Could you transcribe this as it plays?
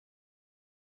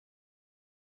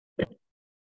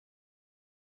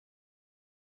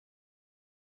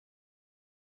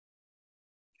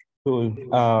Cool.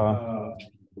 Hi,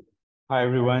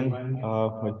 everyone.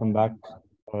 Welcome back.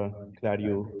 Glad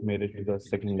you made it to the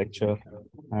second lecture.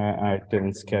 I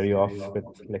didn't scare you off with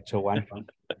lecture one.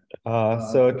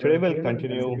 So today we'll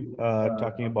continue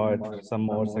talking about some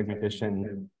more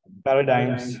segmentation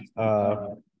paradigms. Uh,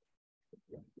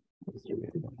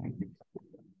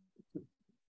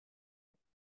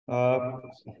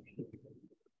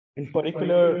 In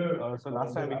particular, so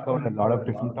last time we covered a lot of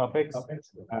different topics,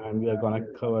 and we are going to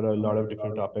cover a lot of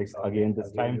different topics again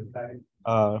this time.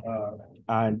 Uh,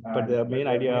 but the main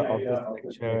idea of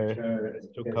this lecture is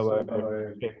to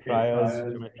cover shape priors,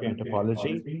 geometry, and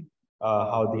topology,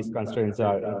 how these constraints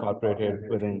are incorporated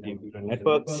within deep neural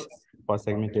networks for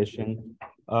segmentation.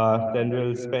 Then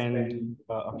we'll spend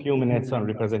a few minutes on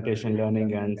representation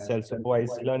learning and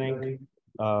self-supervised learning,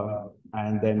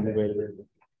 and then we will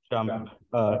jump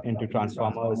into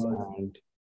transformers, and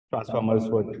transformers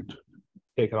would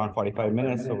take around 45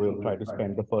 minutes. So we'll try to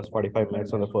spend the first 45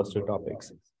 minutes on the first two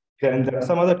topics. Then there are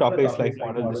some other topics like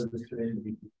model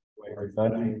distribution,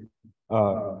 learning,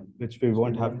 which we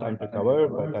won't have time to cover,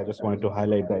 but I just wanted to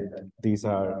highlight that these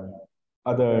are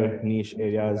other niche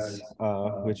areas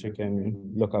which you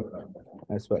can look up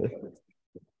as well.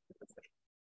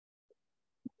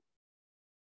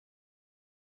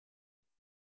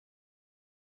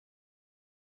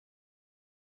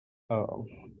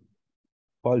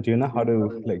 Paul, do you know how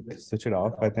to like switch it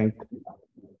off? I think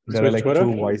there are like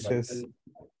two voices.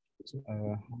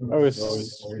 Oh,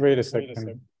 it's wait a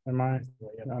second. Am I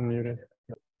unmuted?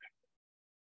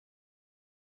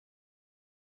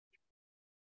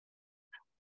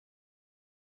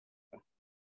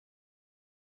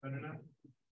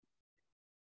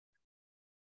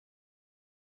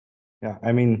 Yeah,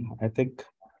 I mean,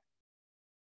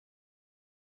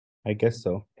 I guess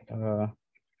so.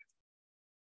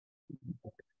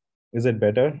 Is it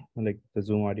better, like the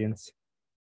Zoom audience?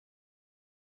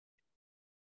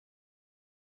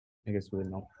 I guess we'll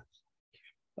know.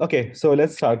 Okay, so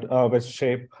let's start with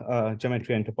shape,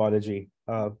 geometry, and topology.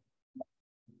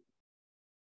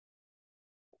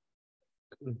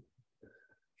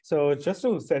 So just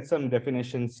to set some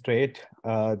definitions straight,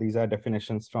 these are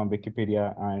definitions from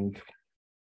Wikipedia. And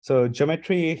so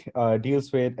geometry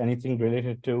deals with anything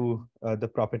related to the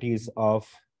properties of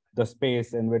the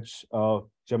space in which a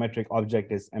geometric object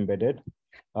is embedded.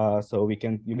 So you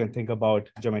can think about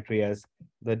geometry as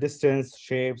the distance,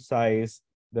 shape, size,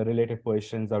 the relative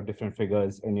positions of different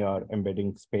figures in your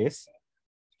embedding space.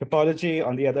 Topology,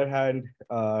 on the other hand,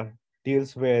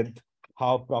 deals with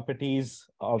how properties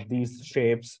of these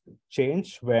shapes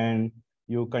change when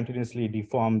you continuously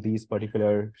deform these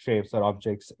particular shapes or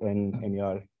objects in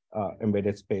your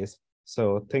embedded space.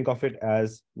 So think of it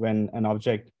as when an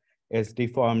object is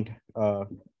deformed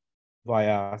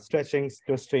via stretching,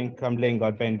 twisting, crumbling,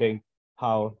 or bending,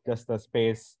 how does the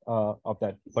space of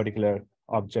that particular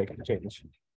object change?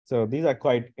 So these are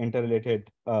quite interrelated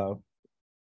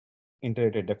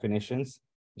definitions,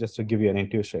 just to give you an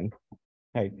intuition.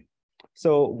 Right.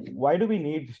 So why do we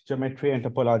need geometry and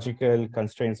topological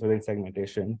constraints within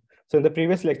segmentation? So in the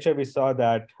previous lecture, we saw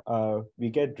that we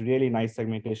get really nice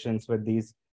segmentations with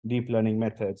these deep learning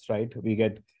methods, right? We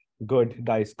get good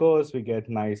die scores, we get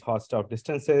nice hot stop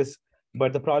distances.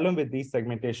 But the problem with these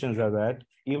segmentations are that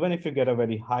even if you get a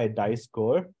very high die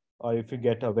score, or if you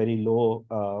get a very low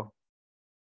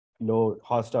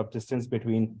hot stop distance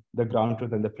between the ground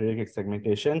truth and the predicate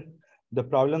segmentation, the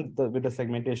problem with the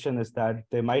segmentation is that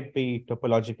they might be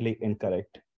topologically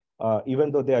incorrect. Even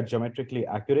though they are geometrically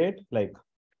accurate, like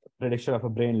prediction of a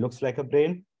brain looks like a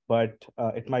brain, but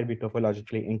it might be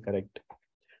topologically incorrect.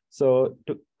 So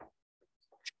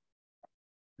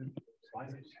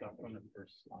Slide stuff on the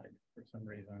first slide for some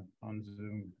reason on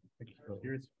Zoom.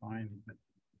 Here it's fine.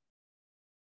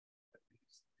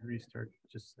 Restart,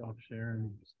 just stop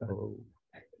sharing stuff. Oh.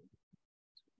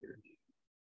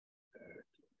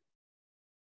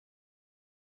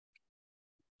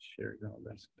 Share no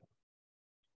desktop.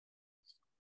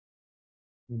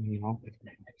 No.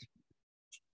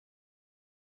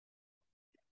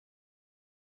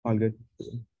 All good.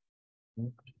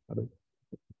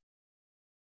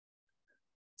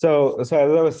 So as I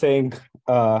was saying,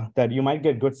 that you might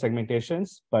get good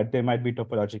segmentations, but they might be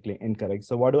topologically incorrect.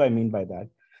 So what do I mean by that?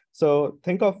 So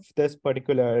think of this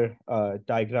particular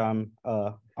diagram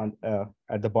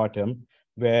at the bottom,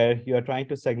 where you're trying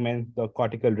to segment the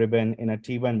cortical ribbon in a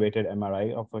T1 weighted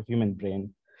MRI of a human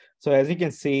brain. So as you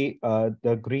can see,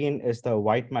 the green is the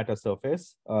white matter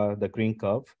surface, the green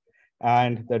curve,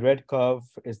 and the red curve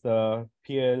is the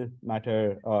PL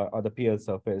matter or the PL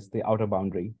surface, the outer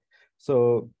boundary.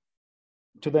 So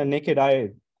to the naked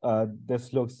eye,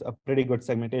 this looks a pretty good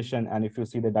segmentation. And if you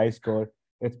see the dice score,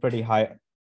 it's pretty high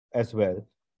as well.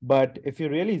 But if you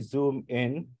really zoom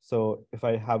in, so if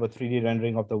I have a 3D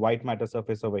rendering of the white matter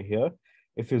surface over here,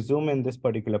 if you zoom in this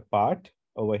particular part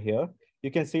over here,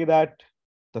 you can see that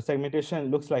the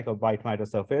segmentation looks like a white matter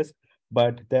surface,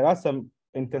 but there are some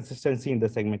inconsistency in the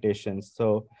segmentation.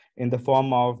 So in the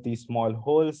form of these small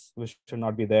holes, which should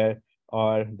not be there,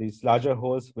 or these larger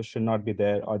holes, which should not be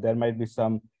there, or there might be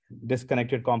some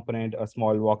disconnected component, a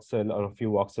small voxel or a few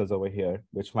voxels over here,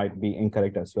 which might be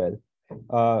incorrect as well.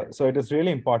 So it is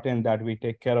really important that we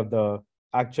take care of the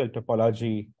actual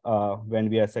topology when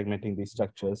we are segmenting these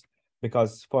structures,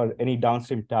 because for any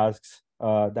downstream tasks,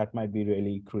 that might be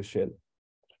really crucial.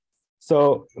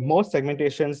 So most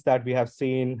segmentations that we have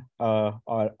seen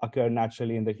or occur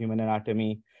naturally in the human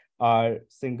anatomy are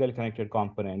single connected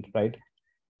component, right?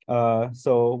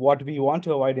 So what we want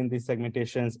to avoid in these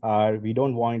segmentations are, we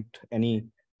don't want any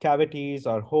cavities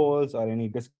or holes or any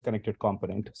disconnected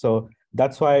component. So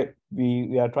that's why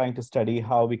we are trying to study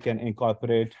how we can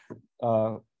incorporate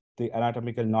the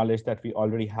anatomical knowledge that we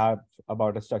already have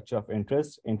about a structure of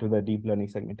interest into the deep learning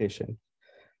segmentation.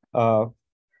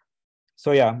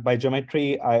 So yeah, by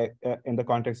geometry, in the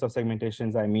context of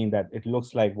segmentations, I mean that it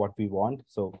looks like what we want.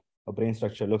 So a brain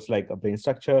structure looks like a brain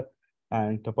structure,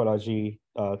 and topology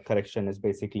correction is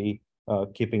basically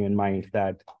keeping in mind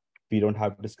that we don't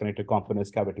have disconnected components,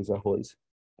 cavities, or holes,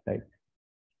 right?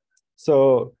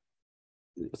 So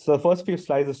the first few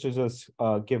slides is to just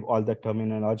give all the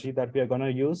terminology that we are going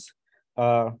to use.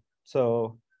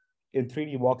 So in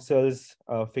 3D voxels,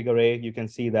 figure A, you can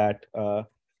see that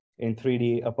in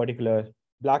 3D, a particular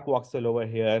black voxel over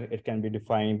here, it can be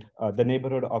defined, the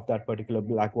neighborhood of that particular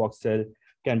black voxel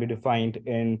can be defined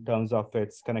in terms of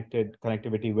its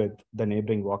connectivity with the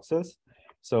neighboring voxels.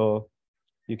 So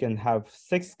you can have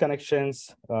 6 connections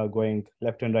going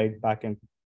left and right, back and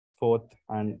forth,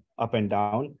 and up and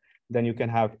down. Then you can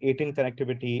have 18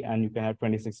 connectivity, and you can have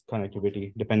 26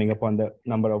 connectivity, depending upon the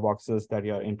number of voxels that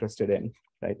you're interested in,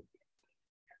 right?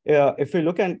 If we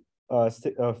look at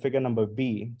figure number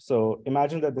B, so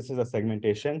imagine that this is a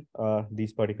segmentation,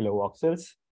 these particular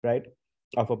voxels, right,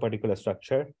 of a particular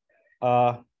structure.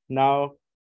 Now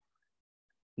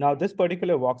this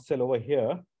particular voxel over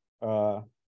here,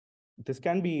 this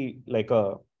can be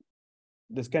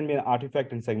an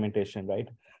artifact in segmentation, right?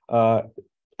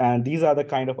 And these are the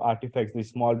kind of artifacts, these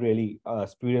small, really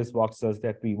spurious voxels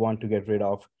that we want to get rid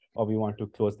of, or we want to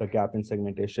close the gap in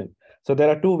segmentation. So there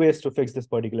are 2 ways to fix this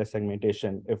particular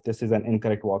segmentation if this is an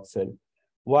incorrect voxel.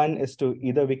 One is to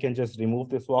either we can just remove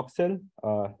this voxel,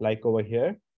 like over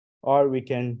here, or we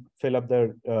can fill up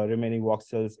the remaining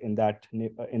voxels in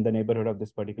the neighborhood of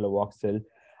this particular voxel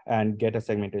and get a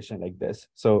segmentation like this.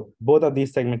 So both of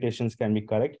these segmentations can be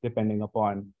correct depending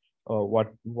upon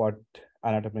what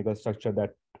anatomical structure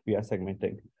that we are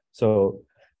segmenting. So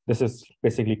this is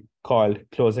basically called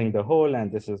closing the hole,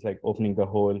 and this is like opening the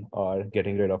hole or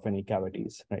getting rid of any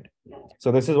cavities, right?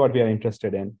 So this is what we are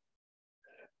interested in.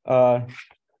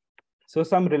 So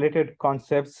some related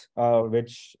concepts,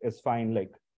 which is fine,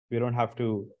 like we don't have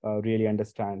to really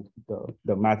understand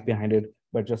the math behind it,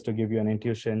 but just to give you an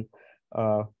intuition.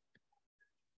 Okay,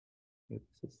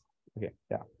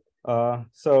 yeah.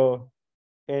 So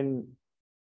in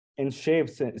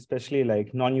shapes, especially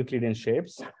like non-Euclidean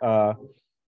shapes,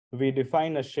 we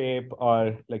define a shape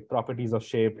or like properties of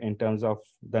shape in terms of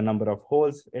the number of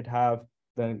holes it have,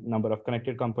 the number of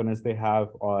connected components they have,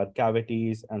 or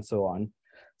cavities, and so on.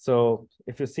 So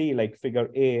if you see like figure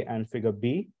A and figure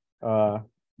B,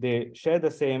 they share the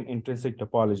same intrinsic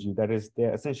topology. That is,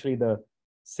 they're essentially the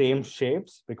same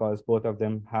shapes because both of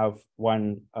them have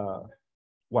one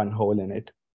hole in it,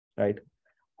 right?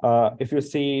 If you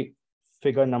see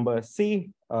figure number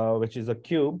C, which is a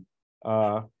cube,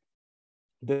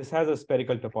 this has a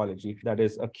spherical topology. That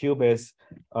is, a cube is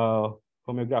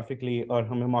homographically or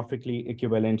homomorphically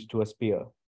equivalent to a sphere.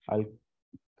 I'll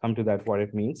come to that, what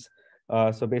it means.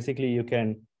 So basically, you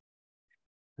can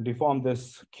deform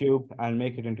this cube and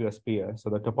make it into a sphere. So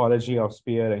the topology of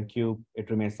sphere and cube, it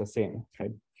remains the same,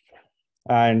 right?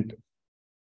 And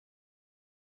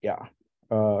yeah.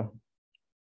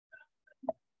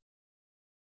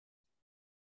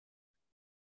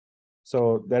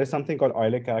 So there is something called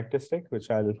Euler characteristic, which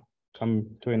I'll come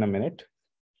to in a minute.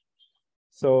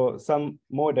 So some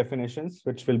more definitions,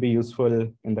 which will be useful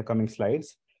in the coming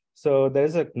slides. So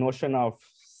there's a notion of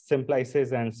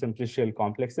simplices and simplicial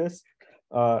complexes.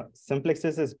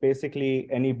 Simplexes is basically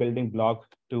any building block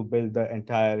to build the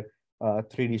entire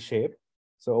 3D shape.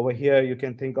 So over here, you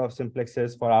can think of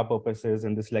simplexes for our purposes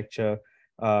in this lecture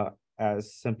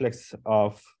as simplex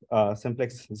of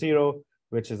simplex 0,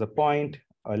 which is a point,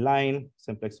 a line,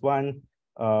 simplex 1,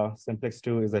 simplex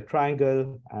 2 is a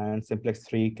triangle, and simplex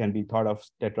 3 can be thought of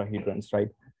tetrahedrons, right?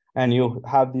 And you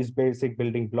have these basic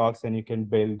building blocks, and you can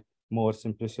build more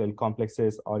simplicial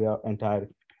complexes or your entire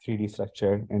 3D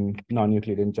structure in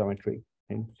non-Euclidean geometry.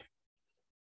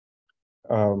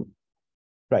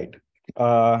 Right.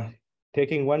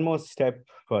 Taking one more step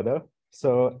further.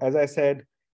 So as I said,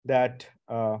 that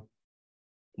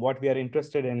what we are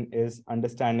interested in is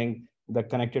understanding the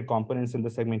connected components in the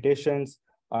segmentations,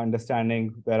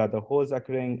 understanding where are the holes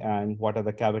occurring and what are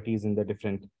the cavities in the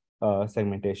different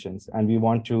segmentations. And we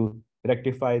want to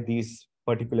rectify these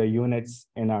particular units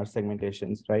in our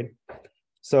segmentations, right?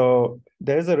 So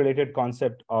there is a related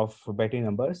concept of Betti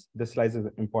numbers. This slide is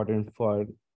important for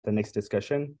the next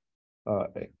discussion,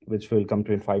 which we'll come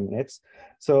to in 5 minutes.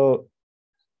 So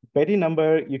Betti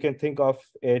number, you can think of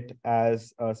it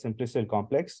as a simplicial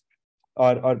complex,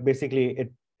 or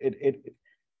basically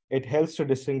it helps to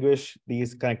distinguish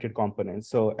these connected components.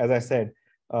 So as I said,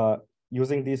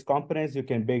 using these components, you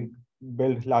can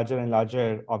build larger and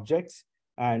larger objects.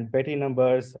 And Betti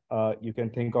numbers, you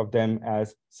can think of them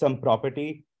as some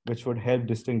property which would help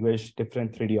distinguish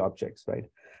different 3D objects, right?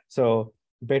 So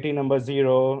Betti number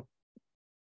 0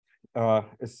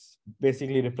 is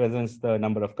basically represents the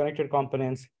number of connected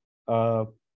components.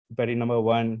 Betti number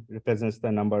 1 represents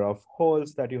the number of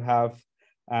holes that you have.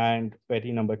 And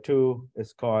Betti number 2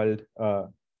 is called,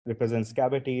 represents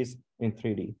cavities in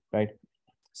 3D, right?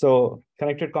 So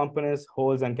connected components,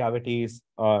 holes, and cavities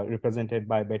are represented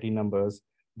by Betti numbers.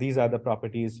 These are the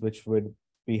properties which would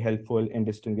be helpful in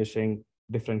distinguishing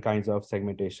different kinds of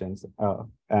segmentations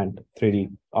and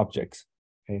 3D objects.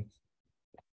 Okay.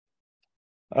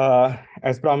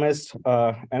 As promised,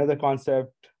 another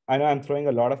concept. I know I'm throwing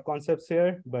a lot of concepts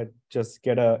here, but just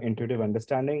get an intuitive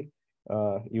understanding.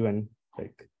 Even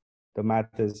like the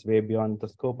math is way beyond the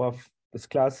scope of this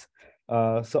class.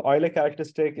 So Euler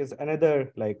characteristic is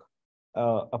another like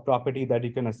a property that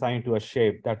you can assign to a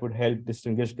shape that would help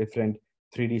distinguish different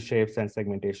 3D shapes and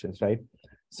segmentations, right?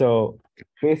 So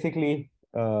basically,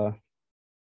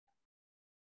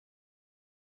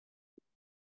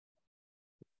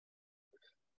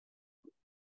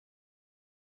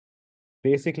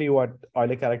 what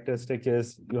Euler characteristic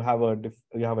is, you have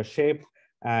a shape,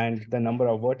 and the number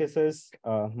of vertices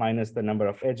minus the number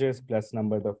of edges plus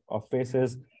number of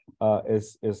faces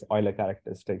is Euler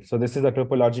characteristic. So this is a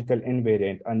topological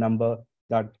invariant, a number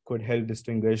that could help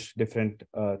distinguish different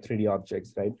 3D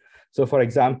objects, right? So for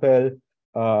example,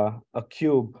 a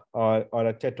cube or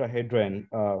a tetrahedron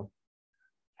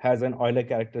has an Euler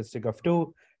characteristic of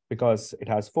 2 because it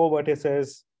has 4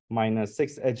 vertices minus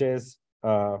 6 edges.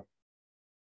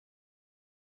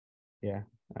 Yeah,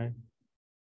 right.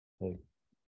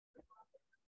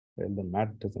 Well, the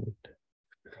math doesn't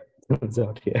comes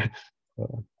out here.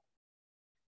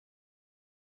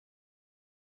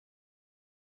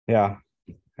 Yeah,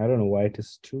 I don't know why it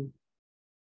is 2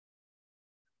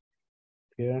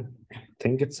 here. I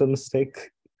think it's a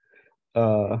mistake.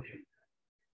 But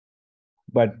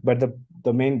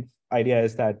the main idea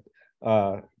is that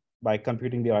by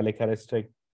computing the Euler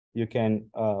characteristic, you can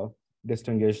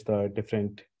distinguish the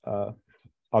different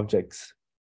objects.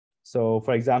 So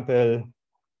for example,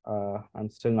 I'm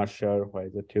still not sure why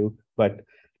is it 2, but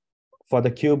for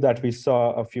the cube that we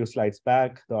saw a few slides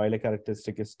back, the Euler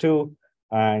characteristic is 2,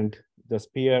 and the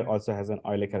sphere also has an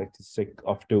Euler characteristic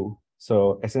of 2.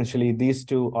 So essentially, these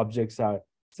two objects are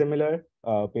similar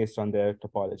based on their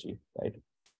topology, right?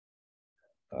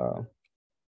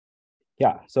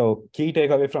 Yeah, so key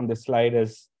takeaway from this slide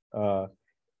is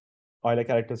Euler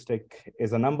characteristic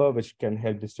is a number which can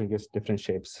help distinguish different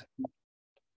shapes.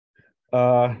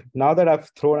 Now that I've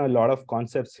thrown a lot of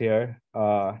concepts here,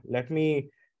 let me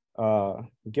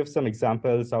give some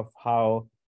examples of how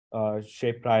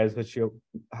shape priors, which you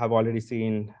have already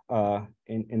seen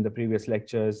in the previous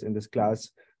lectures in this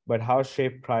class, but how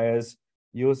shape priors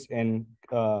used in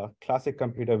classic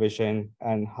computer vision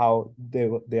and how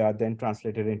they are then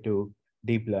translated into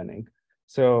deep learning.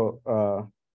 So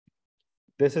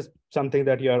this is something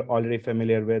that you're already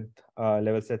familiar with,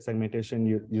 level set segmentation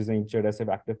using geodesic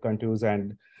active contours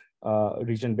and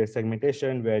region-based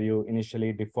segmentation, where you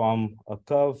initially deform a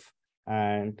curve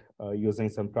and using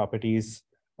some properties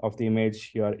of the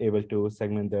image, you are able to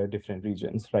segment the different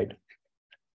regions, right?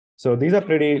 So these are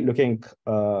pretty looking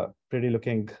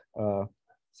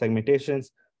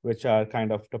segmentations, which are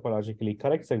kind of topologically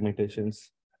correct segmentations.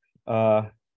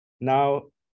 Now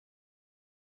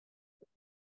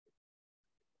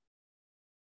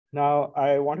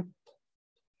I want to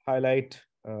highlight,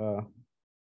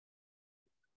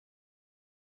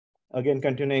 again,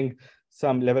 continuing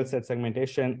some level set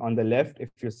segmentation. On the left, if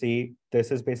you see,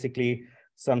 this is basically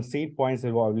some seed points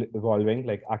evolving,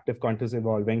 like active contours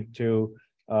evolving to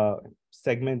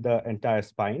segment the entire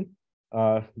spine.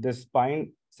 This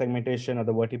spine segmentation or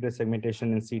the vertebrae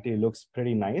segmentation in CT looks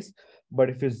pretty nice, but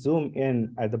if you zoom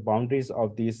in at the boundaries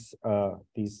of these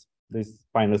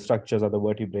spinal structures or the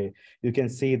vertebrae, you can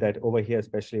see that over here,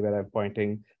 especially where I'm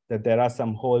pointing, that there are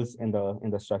some holes in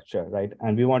the structure, right?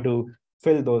 And we want to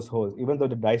fill those holes, even though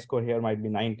the dice score here might be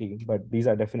 90, but these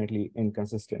are definitely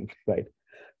inconsistent, right?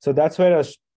 So that's where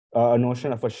a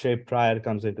notion of a shape prior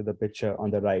comes into the picture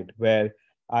on the right, where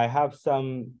I have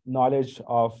some knowledge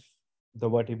of the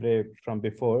vertebrae from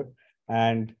before,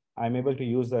 and I'm able to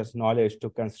use this knowledge to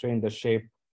constrain the shape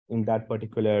in that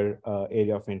particular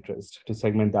area of interest, to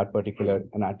segment that particular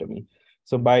anatomy.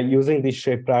 So by using these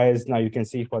shape priors, now you can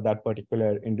see for that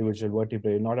particular individual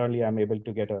vertebrae, not only I'm able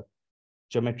to get a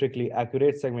geometrically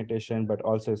accurate segmentation, but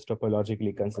also it's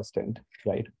topologically consistent,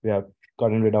 right? We have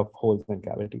gotten rid of holes and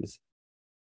cavities.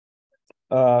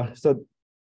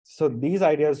 So these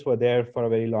ideas were there for a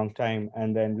very long time.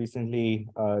 And then recently,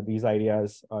 these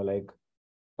ideas are like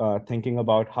thinking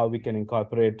about how we can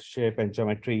incorporate shape and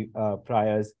geometry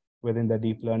priors within the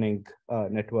deep learning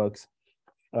networks.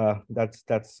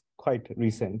 That's quite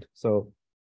recent. So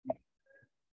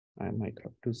I might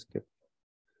have to skip.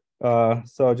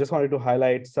 So just wanted to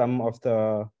highlight some of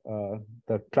the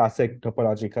classic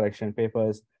topology correction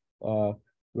papers,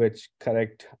 which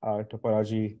correct our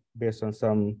topology based on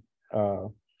some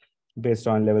based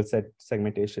on level set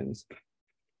segmentations.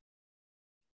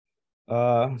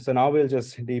 So now we'll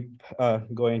just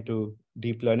go into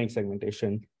deep learning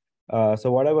segmentation.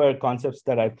 So whatever concepts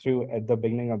that I threw at the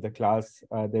beginning of the class,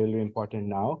 they will be important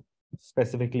now,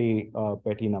 specifically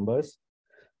petty numbers.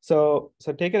 So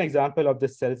take an example of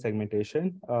this cell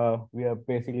segmentation. We are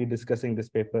basically discussing this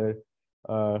paper,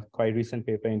 quite recent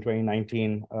paper in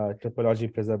 2019,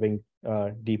 topology preserving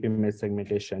deep image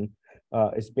segmentation.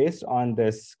 It's based on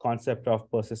this concept of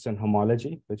persistent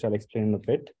homology, which I'll explain in a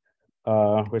bit,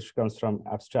 which comes from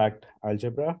abstract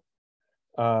algebra.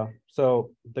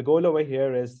 So the goal over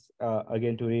here is,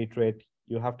 again, to reiterate,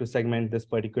 you have to segment this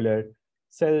particular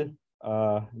cell.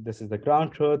 This is the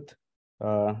ground truth.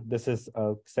 This is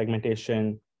a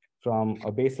segmentation from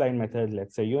a baseline method,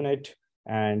 let's say unit.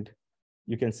 And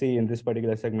you can see in this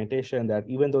particular segmentation that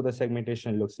even though the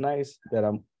segmentation looks nice, there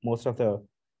are most of the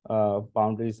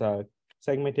boundaries are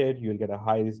segmented, you'll get a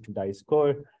high dice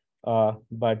score,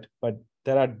 but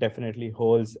there are definitely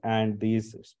holes and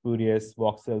these spurious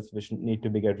voxels which need to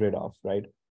be get rid of, right?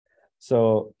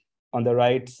 So on the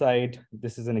right side,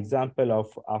 this is an example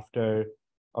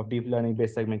of deep learning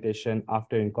based segmentation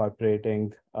after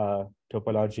incorporating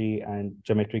topology and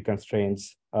geometry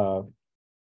constraints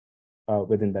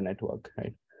within the network,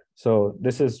 right? So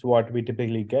this is what we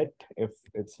typically get if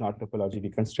it's not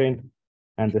topologically constrained,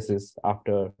 and this is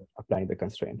after applying the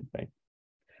constraint, right?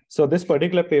 So this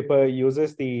particular paper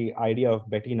uses the idea of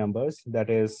Betty numbers, that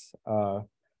is,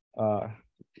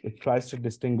 it tries to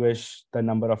distinguish the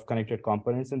number of connected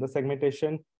components in the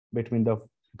segmentation between the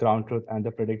ground truth and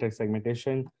the predicted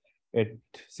segmentation. It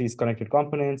sees connected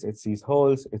components, it sees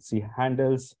holes, it sees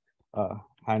handles.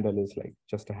 Handle is like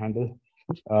just a handle.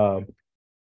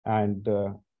 And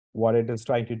what it is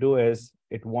trying to do is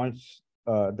it wants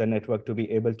the network to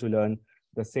be able to learn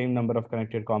the same number of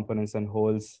connected components and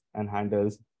holes and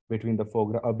handles between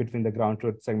the ground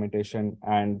truth segmentation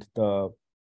and the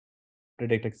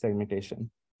predicted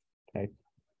segmentation, right?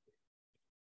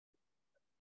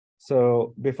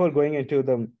 So before going into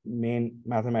the main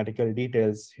mathematical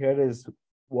details, here is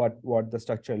what the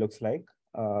structure looks like.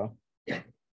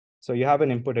 So you have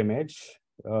an input image,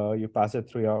 you pass it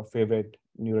through your favorite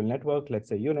neural network, let's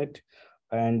say unit,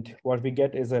 and what we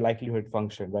get is a likelihood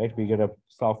function, right? We get a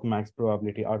softmax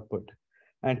probability output.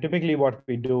 And typically what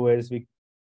we do is we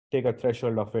take a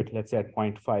threshold of it, let's say at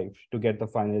 0.5 to get the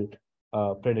final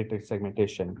predicted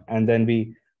segmentation. And then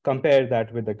we compare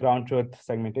that with the ground truth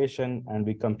segmentation and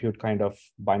we compute kind of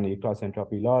binary cross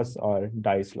entropy loss or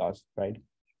dice loss, right?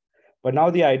 But now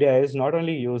the idea is not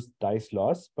only use dice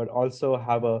loss, but also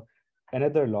have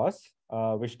another loss,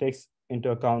 which takes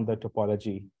into account the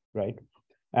topology, right?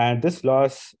 And this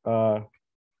loss, the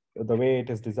way it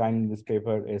is designed in this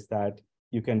paper is that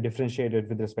you can differentiate it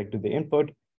with respect to the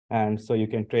input. And so you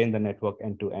can train the network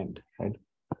end to end, right?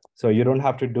 So you don't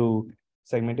have to do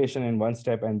segmentation in one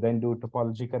step and then do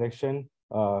topology correction,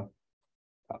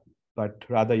 but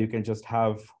rather you can just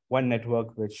have one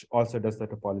network which also does the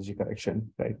topology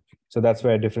correction, right? So that's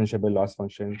where a differentiable loss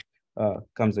function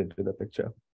comes into the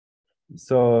picture.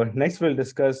 So next we'll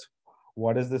discuss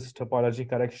what is this topology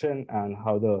correction and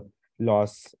how the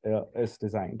loss is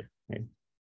designed. Right?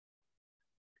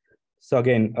 So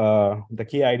again, the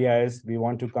key idea is we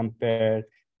want to compare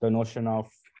the notion of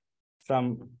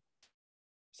some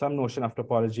notion of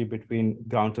topology between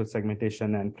ground truth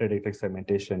segmentation and predictive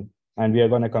segmentation. And we are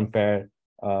going to compare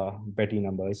Betty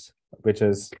numbers, which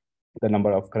is the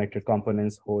number of connected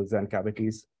components, holes, and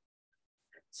cavities.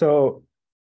 So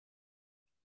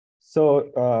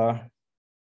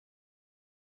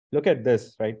look at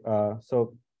this, right?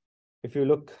 So if you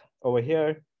look over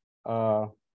here,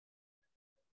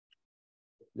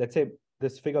 let's say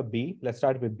this figure B, let's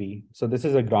start with B. So this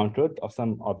is a ground truth of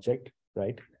some object,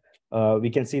 right? We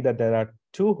can see that there are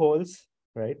two holes,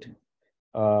 right?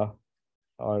 Or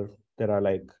there are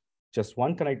like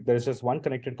there's just one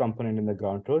connected component in the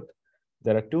ground truth.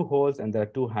 There are two holes and there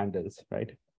are two handles,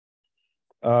 right?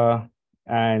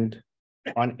 And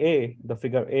on A, the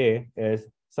figure A is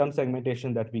some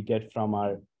segmentation that we get from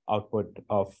our output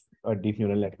of a deep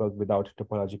neural network without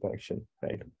topology correction,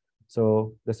 right?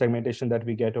 So the segmentation that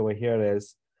we get over here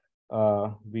is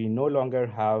we no longer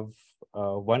have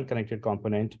one connected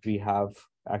component. We have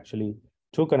actually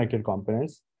two connected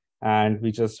components, and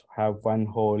we just have one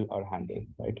hole or handle,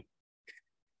 right?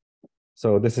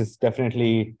 So this is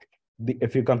definitely,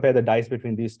 if you compare the dice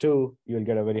between these two, you'll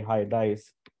get a very high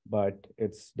dice, but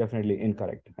it's definitely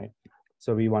incorrect, right?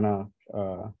 So we want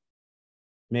to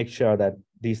make sure that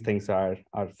these things are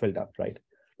filled up, right?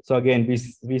 So again,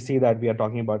 we see that we are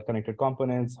talking about connected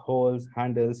components, holes,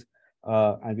 handles,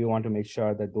 and we want to make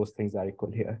sure that those things are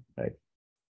equal here,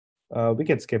 right? We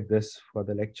can skip this for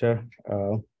the lecture.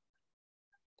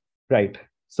 Right.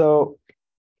 So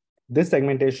this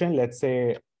segmentation, let's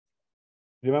say,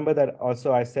 remember that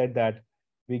also I said that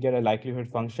we get a likelihood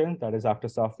function that is after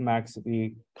softmax,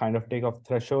 we kind of take off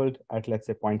threshold at, let's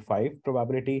say, 0.5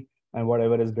 probability, and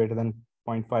whatever is greater than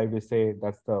 0.5, we say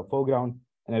that's the foreground,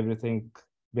 and everything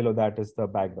below that is the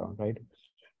background, right?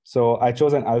 So I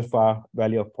chose an alpha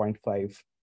value of 0.5,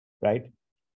 right?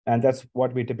 And that's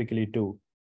what we typically do.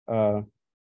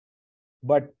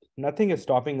 But nothing is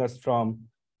stopping us from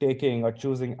taking or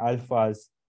choosing alphas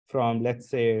from, let's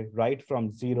say, right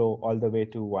from 0 all the way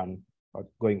to 1, or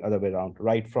going other way around,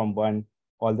 right from 1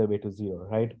 all the way to 0,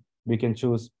 right? We can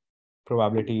choose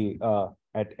probability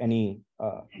at any,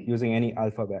 using any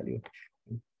alpha value.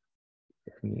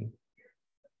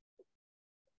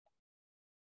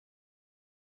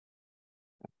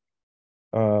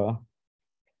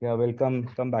 Yeah, we'll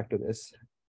come back to this.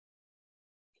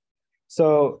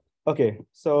 So, okay,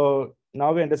 so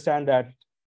now we understand that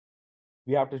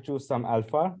we have to choose some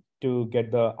alpha to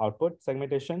get the output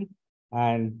segmentation,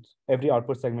 and every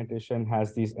output segmentation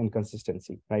has these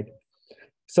inconsistency, right?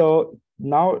 So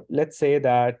now let's say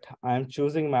that I'm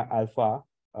choosing my alpha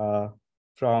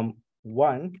from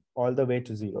 1 all the way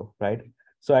to 0, right?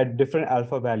 So at different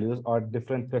alpha values or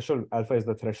different threshold, alpha is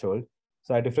the threshold.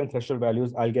 So at different threshold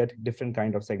values, I'll get different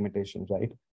kind of segmentations,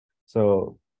 right?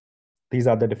 So these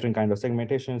are the different kind of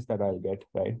segmentations that I'll get,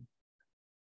 right?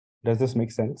 Does this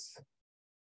make sense?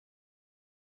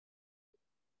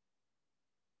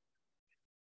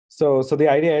 So the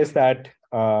idea is that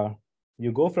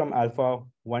you go from alpha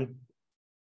 1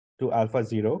 to alpha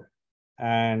 0,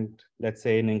 and let's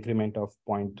say an increment of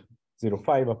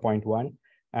 0.05 or 0.1,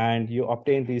 and you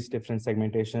obtain these different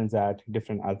segmentations at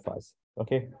different alphas,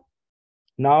 okay?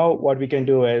 Now what we can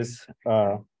do is,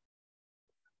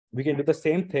 we can do the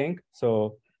same thing.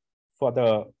 So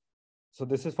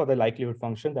this is for the likelihood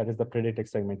function, that is the predicted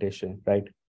segmentation, right?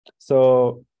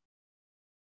 So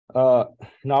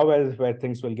now where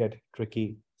things will get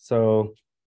tricky. So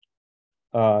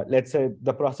let's say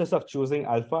the process of choosing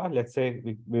alpha, let's say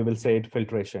we will say it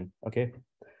filtration, okay?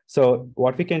 So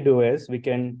what we can do is we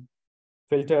can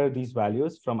filter these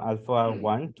values from alpha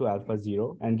 1 to alpha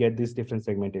 0 and get these different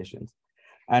segmentations.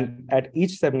 And at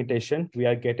each segmentation, we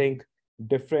are getting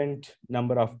different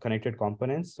number of connected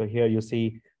components. So here you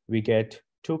see we get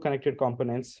 2 connected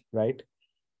components, right?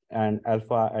 And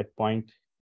alpha at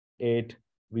 0.8,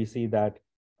 we see that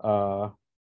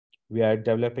we are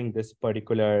developing this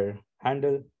particular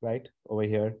handle right over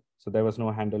here. So there was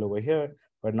no handle over here,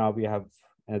 but now we have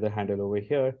another handle over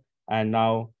here. And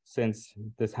now since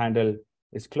this handle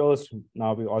is closed,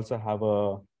 now we also have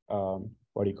a,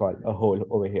 a hole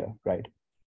over here, right?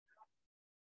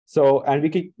 So, and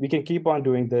we can keep on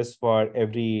doing this for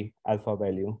every alpha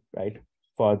value, right?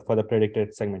 For the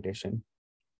predicted segmentation.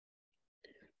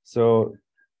 So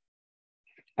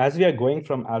as we are going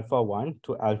from alpha 1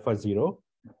 to alpha 0,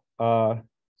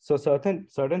 so certain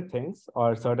things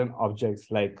or certain objects,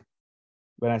 like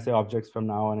when I say objects from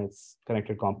now on, it's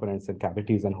connected components and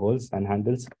cavities and holes and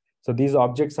handles. So these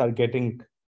objects are getting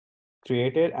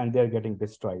created and they're getting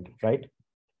destroyed, right?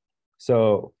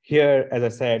 So here, as I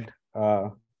said,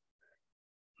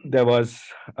 there was,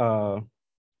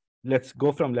 let's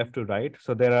go from left to right.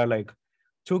 So there are like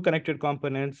two connected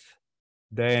components.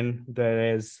 Then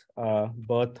there is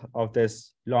birth of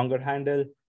this longer handle,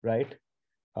 right?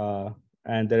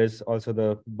 And there is also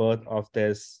the birth of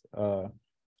this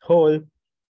hole.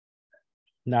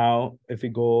 Now, if we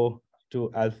go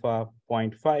to alpha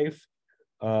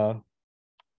 0.5,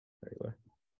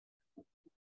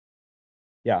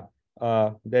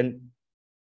 then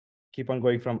keep on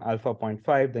going from alpha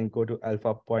 0.5, then go to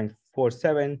alpha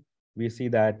 0.47. We see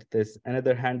that this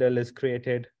another handle is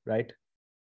created, right?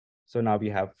 So now we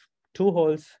have two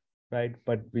holes, right?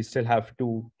 But we still have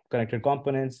two connected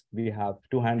components. We have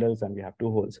two handles and we have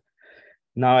two holes.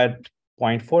 Now at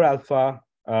 0.4 alpha,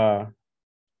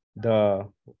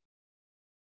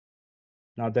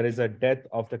 now there is a death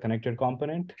of the connected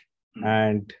component,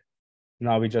 and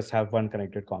now we just have one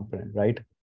connected component, right?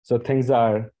 So things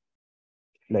are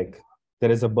like,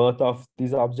 there is a birth of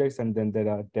these objects and then there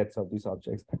are deaths of these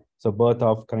objects. So birth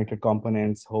of connected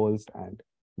components, holes, and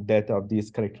death of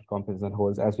these connected components and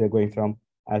holes as we are going from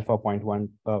alpha 0.1,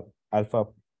 alpha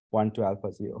 1 to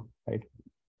alpha 0, right?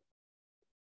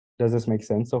 Does this make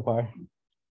sense so far?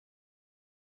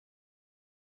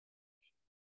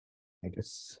 I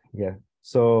guess, yeah.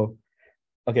 So,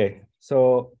 okay,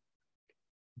 so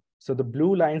the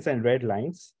blue lines and red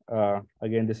lines,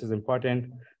 again, this is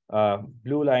important.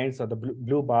 Blue lines or the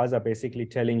blue bars are basically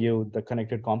telling you the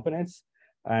connected components,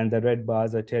 and the red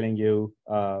bars are telling you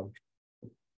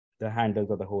the handles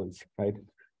or the holes, right?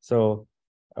 So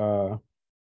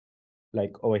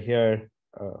like over here,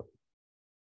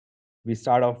 we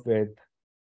start off with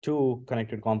two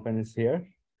connected components here,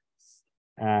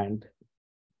 and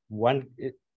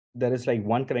there is like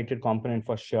one connected component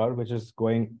for sure, which is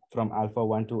going from alpha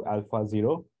 1 to alpha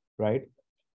 0, right?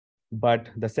 But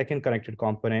the second connected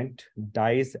component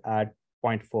dies at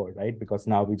 0.4, right? Because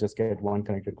now we just get one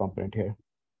connected component here.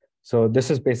 So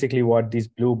this is basically what these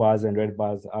blue bars and red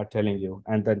bars are telling you.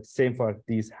 And then same for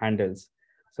these handles.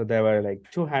 So there were like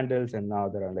two handles and now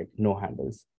there are like no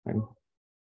handles. Right?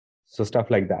 So stuff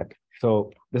like that.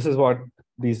 So this is what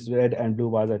these red and blue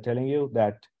bars are telling you,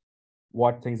 that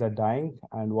what things are dying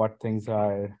and what things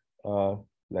are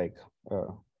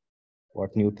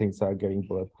what new things are getting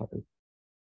birth.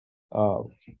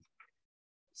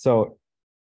 So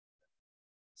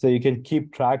you can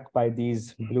keep track by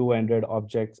these blue and red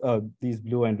objects, these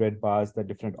blue and red bars, the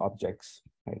different objects,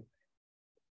 right?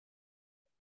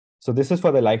 So this is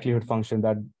for the likelihood function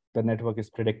that the network is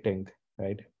predicting,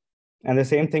 right? And the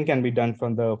same thing can be done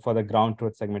for the ground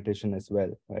truth segmentation as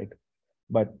well, right?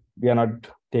 But we are not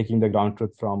taking the ground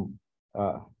truth from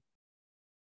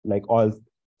like all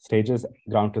stages.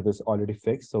 Ground truth is already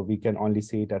fixed, so we can only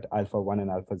see it at alpha 1 and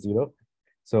alpha 0.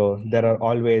 So there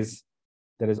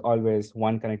is always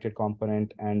one connected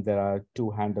component and there are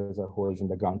two handles or holes in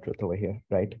the ground truth over here,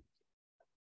 right?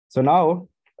 So now,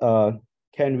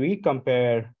 can we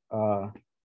compare the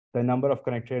number of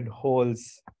connected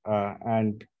holes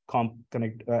and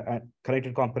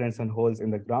connected components and holes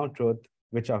in the ground truth,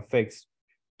 which are fixed,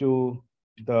 to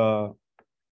the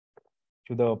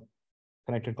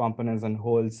connected components and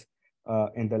holes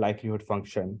in the likelihood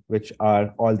function, which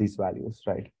are all these values,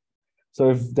 right? So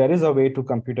if there is a way to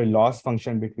compute a loss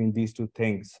function between these two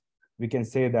things, we can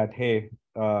say that, hey,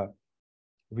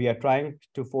 we are trying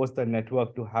to force the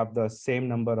network to have the same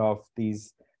number of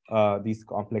these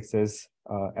complexes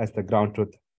as the ground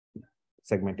truth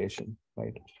segmentation,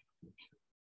 right?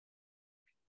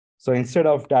 So instead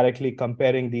of directly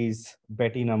comparing these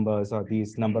Betti numbers or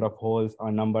these number of holes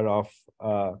or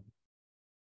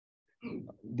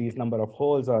these number of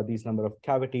holes or these number of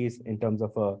cavities in terms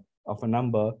of a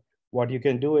number, what you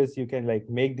can do is you can like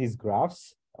make these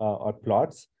graphs or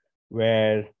plots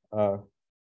where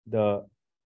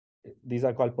these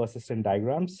are called persistent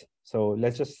diagrams. So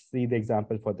let's just see the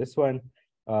example for this one.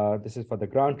 This is for the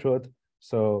ground truth.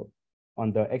 So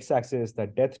on the x-axis, the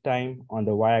death time, on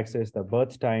the y-axis, the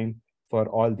birth time for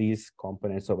all these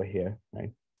components over here,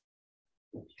 right?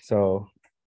 So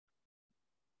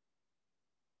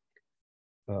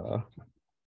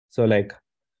like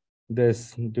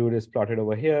this dude is plotted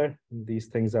over here. These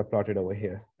things are plotted over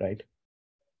here, right?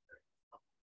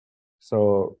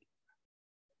 So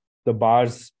the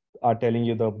bars are telling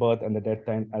you the birth and the death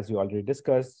time, as you already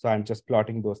discussed. So I'm just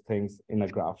plotting those things in a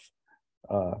graph.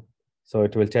 So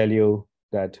it will tell you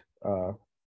that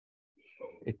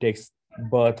it takes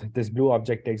birth, this blue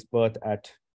object takes birth at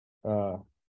 1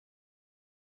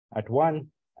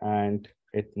 and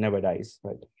it never dies,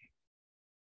 right?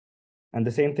 And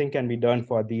the same thing can be done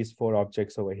for these 4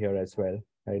 objects over here as well,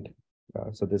 right?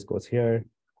 So this goes here,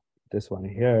 this one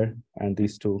here, and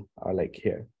these 2 are like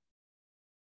here.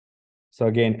 So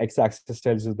again, x-axis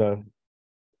tells you the,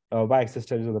 y-axis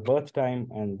tells you the birth time,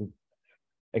 and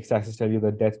x-axis tells you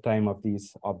the death time of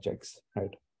these objects,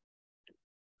 right?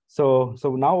 So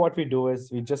now what we do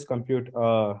is we just compute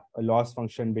a loss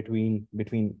function between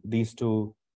these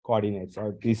 2 coordinates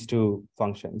or these 2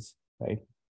 functions, right?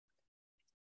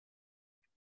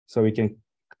 So we can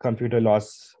compute a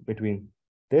loss between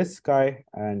this guy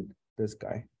and this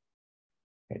guy.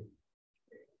 Okay.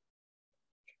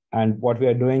 And what we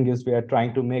are doing is we are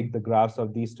trying to make the graphs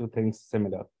of these 2 things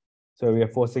similar. So we are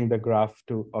forcing the graph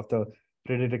of the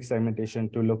predictive segmentation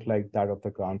to look like that of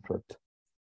the ground truth.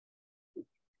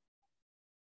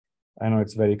 I know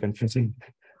it's very confusing,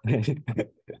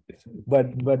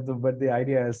 but the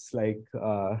idea is like,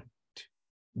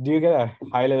 do you get a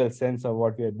high level sense of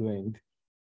what we are doing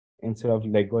instead of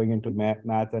like going into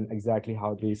math and exactly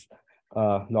how these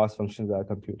loss functions are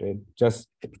computed? Just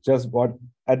what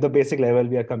at the basic level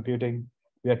we are computing.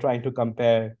 We are trying to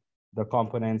compare the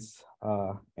components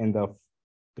in the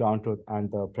ground truth and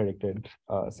the predicted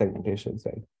segmentation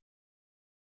side.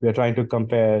 We are trying to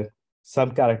compare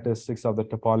some characteristics of the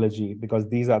topology, because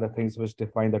these are the things which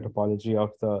define the topology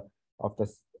of the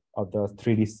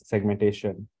 3D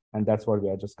segmentation, and that's what we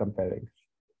are just comparing.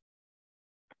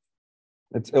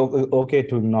 It's okay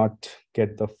to not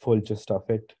get the full gist of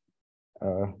it,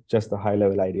 just the high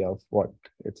level idea of what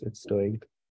it's doing.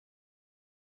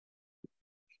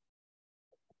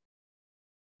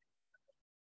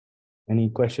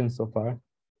 Any questions so far?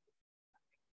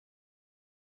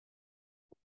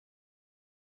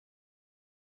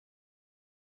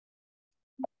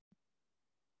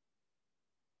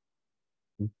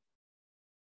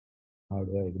 How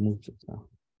do I remove this now?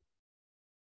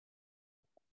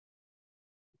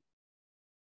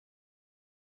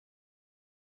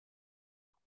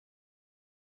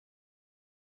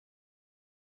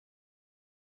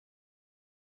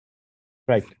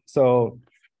 Right. So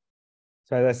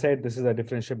as I said, this is a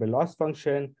differentiable loss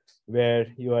function where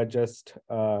you are just,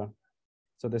 so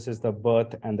this is the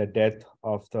birth and the death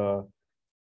of the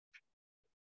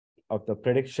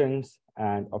predictions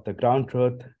and of the ground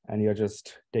truth, and you're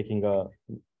just taking a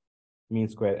mean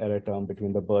square error term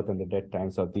between the birth and the death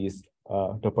times of these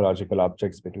topological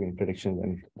objects between predictions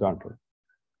and ground truth.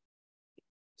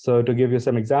 So to give you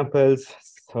some examples,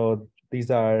 so these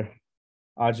are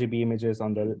RGB images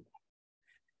on the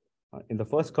in the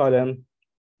first column,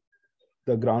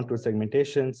 the ground truth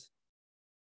segmentations.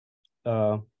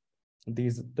 The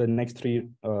next 3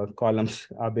 columns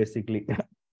are basically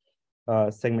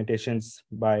segmentations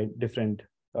by different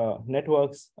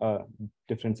networks,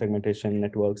 different segmentation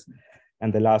networks.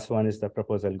 And the last one is the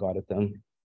proposed algorithm.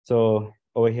 So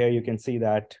over here, you can see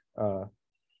that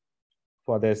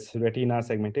for this retina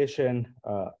segmentation,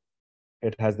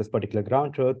 it has this particular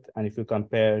ground truth. And if you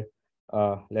compare,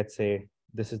 let's say,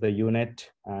 this is the unit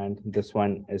and this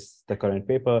one is the current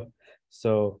paper.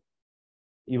 So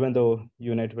even though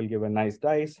unit will give a nice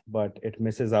dice, but it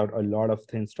misses out a lot of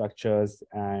thin structures,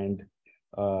 and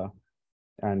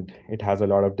it has a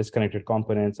lot of disconnected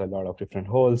components, a lot of different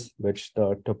holes, which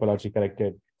the topology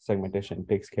corrected segmentation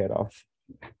takes care of.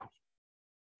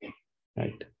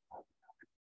 Right.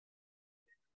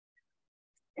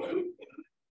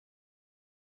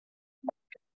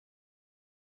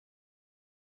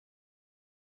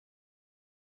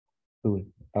 Cool.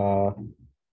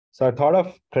 So I thought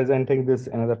of presenting this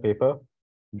in another paper,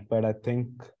 but I think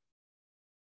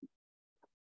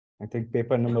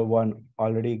paper number 1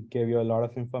 already gave you a lot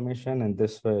of information, and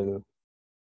this will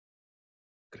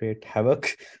create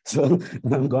havoc. So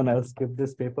I'm gonna skip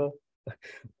this paper.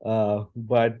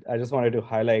 But I just wanted to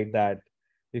highlight that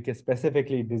you can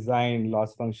specifically design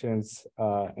loss functions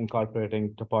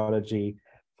incorporating topology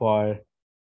for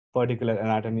particular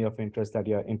anatomy of interest that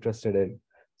you're interested in.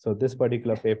 So this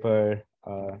particular paper,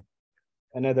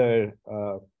 another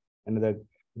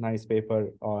nice paper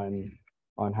on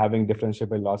having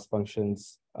differentiable loss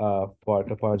functions for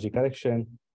topology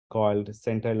correction called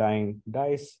centerline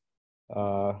dice.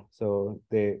 So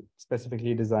they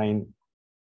specifically design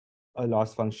a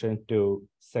loss function to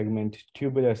segment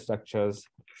tubular structures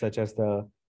such as the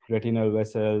retinal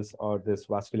vessels or this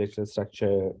vasculature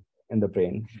structure in the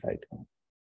brain, right?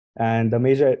 And the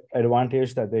major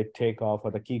advantage that they take off,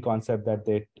 or the key concept that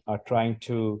they are trying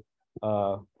to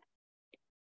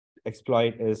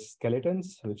exploit, is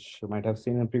skeletons, which you might have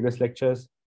seen in previous lectures.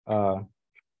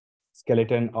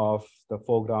 Skeleton of the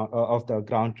foreground, of the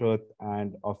ground truth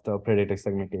and of the predictive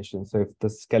segmentation. So if the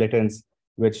skeletons,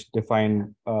 which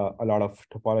define a lot of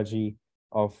topology,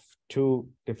 of two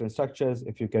different structures,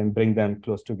 if you can bring them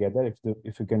close together,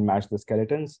 if you can match the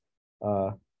skeletons,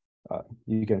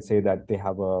 you can say that they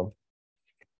have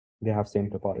same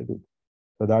topology.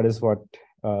 So that is what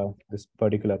this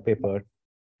particular paper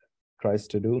tries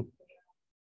to do.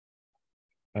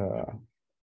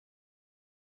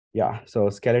 Yeah, so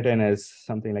skeleton is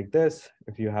something like this.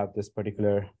 If you have this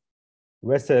particular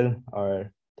vessel,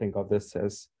 or think of this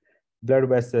as blood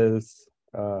vessels,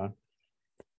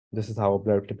 this is how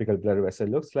a typical blood vessel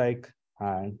looks like.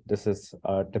 And this is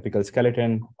a typical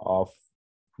skeleton of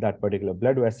that particular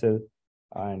blood vessel.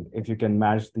 And if you can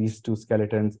match these two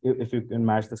skeletons, if you can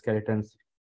match the skeletons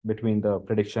between the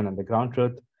prediction and the ground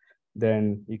truth,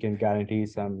 then you can guarantee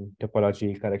some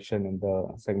topology correction in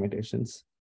the segmentations.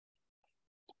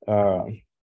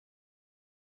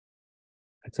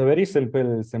 It's a very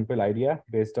simple idea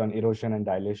based on erosion and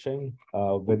dilation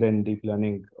within deep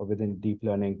learning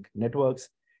networks,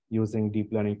 using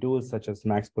deep learning tools such as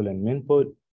maxpull and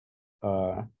minput.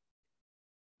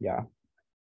 Yeah,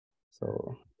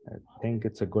 so I think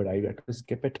it's a good idea to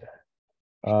skip it.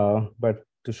 But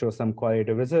to show some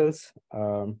qualitative results,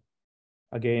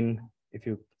 again, if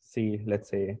you see, let's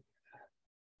say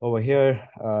over here,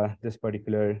 this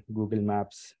particular Google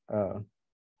Maps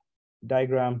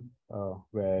diagram,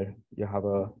 where you have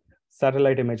a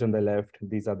satellite image on the left.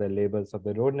 These are the labels of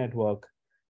the road network.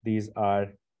 These are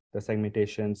the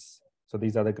segmentations. So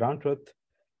these are the ground truth.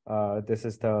 This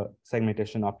is the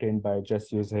segmentation obtained by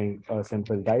just using a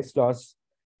simple dice loss.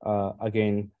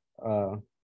 Again,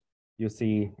 you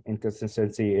see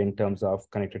inconsistency in terms of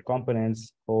connected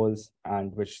components, holes,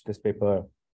 and which this paper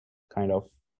kind of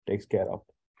takes care of.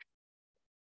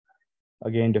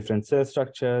 Again, different cell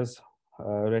structures,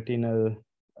 retinal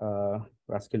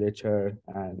vasculature,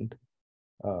 and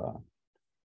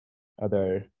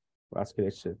other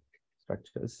vasculature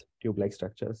structures, tube-like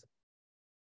structures.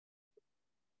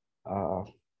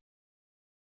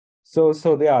 So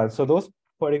those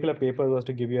particular papers was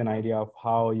to give you an idea of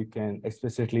how you can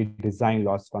explicitly design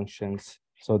loss functions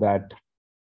so that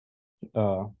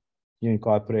you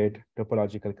incorporate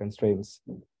topological constraints.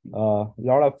 A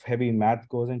lot of heavy math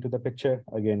goes into the picture,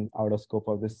 again, out of scope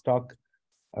of this talk.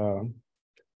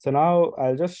 So now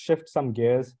I'll just shift some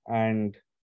gears and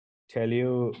tell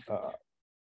you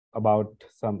about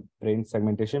some brain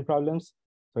segmentation problems.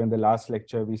 So in the last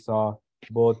lecture, we saw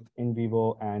both in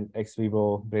vivo and ex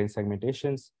vivo brain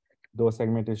segmentations. Those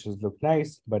segmentations look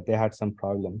nice, but they had some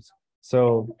problems.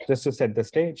 So just to set the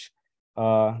stage,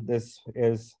 this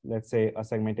is, let's say, a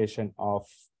segmentation of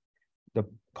the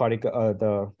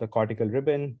cortical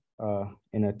ribbon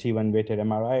in a T1 weighted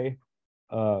MRI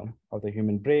of the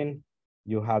human brain.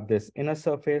 You have this inner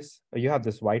surface, you have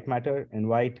this white matter in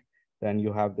white, then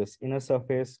you have this inner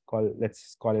surface,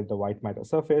 let's call it the white matter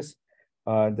surface.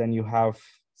 Then you have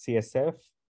CSF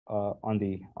on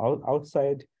the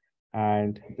outside,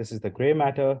 and this is the gray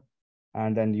matter.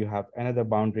 And then you have another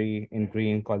boundary in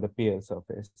green called the PL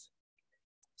surface.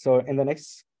 So in the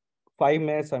next 5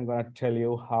 minutes, I'm going to tell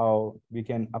you how we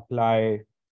can apply,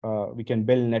 we can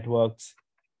build networks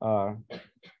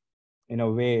in a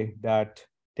way that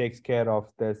takes care of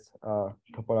this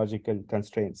topological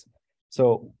constraints.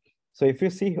 So if you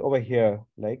see over here,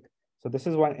 so this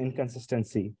is one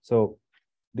inconsistency. So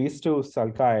these two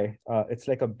sulci, it's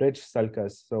like a bridge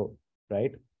sulcus, so,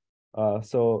 right?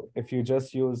 So if you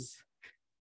just use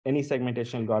any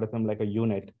segmentation algorithm like a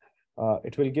unit,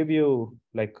 it will give you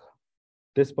like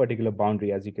this particular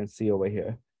boundary, as you can see over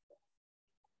here.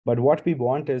 But what we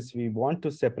want is we want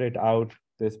to separate out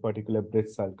this particular bridge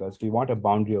sulcus. We want a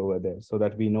boundary over there so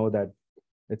that we know that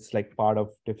it's like part of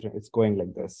different, it's going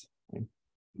like this. Right?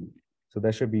 So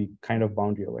there should be kind of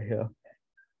boundary over here.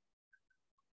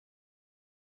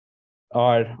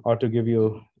 Or to give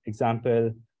you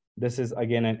example, this is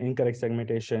again an incorrect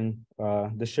segmentation.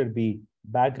 This should be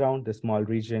background. The small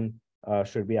region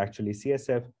should be actually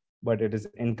CSF, but it is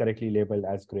incorrectly labeled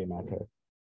as gray matter.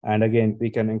 And again,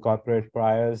 we can incorporate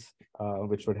priors,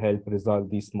 which would help resolve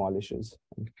these small issues.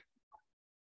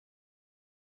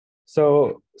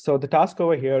 So the task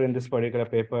over here in this particular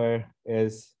paper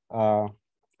is,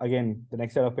 again, the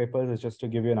next set of papers is just to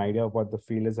give you an idea of what the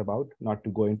field is about, not to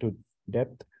go into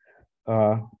depth.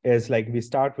 Is like we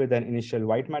start with an initial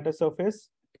white matter surface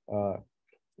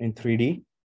in 3D.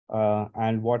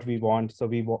 And what we want, so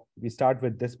we start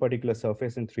with this particular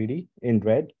surface in 3D in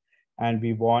red, and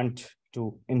we want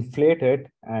to inflate it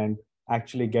and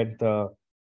actually get the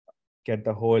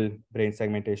whole brain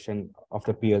segmentation of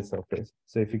the PL surface.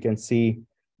 So if you can see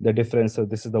the difference, so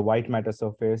this is the white matter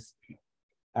surface,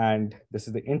 and this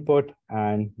is the input,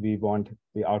 and we want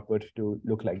the output to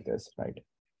look like this, right?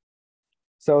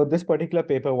 So this particular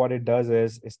paper, what it does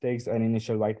is it takes an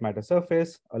initial white matter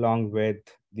surface along with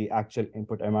the actual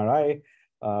input MRI,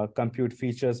 compute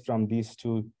features from these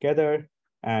two together,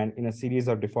 and in a series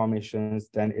of deformations,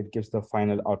 then it gives the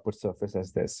final output surface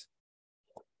as this.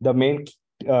 The main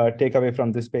takeaway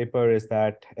from this paper is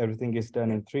that everything is done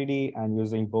in 3D and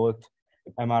using both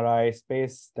MRI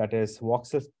space, that is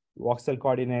voxel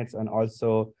coordinates, and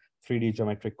also 3D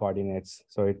geometric coordinates.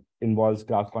 So it involves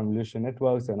graph convolution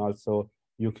networks and also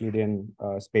Euclidean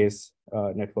space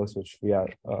networks, which we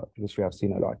have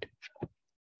seen a lot,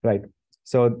 right?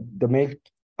 So the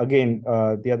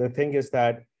other thing is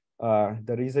that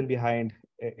the reason behind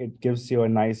it gives you a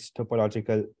nice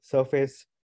topological surface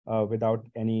without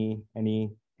any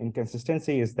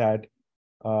inconsistency is that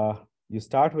you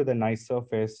start with a nice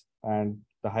surface, and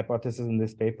the hypothesis in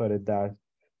this paper is that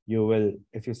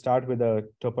if you start with a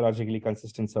topologically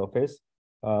consistent surface,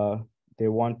 they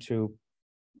want to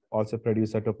also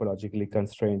produce a topologically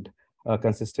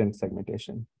consistent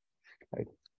segmentation, right?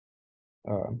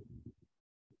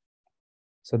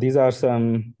 So these are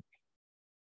some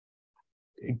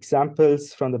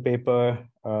examples from the paper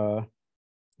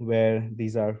where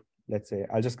these are, let's say,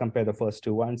 I'll just compare the first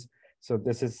two ones. So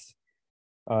this is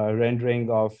rendering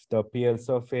of the PL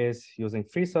surface using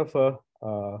FreeSurfer,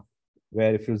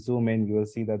 where if you zoom in, you will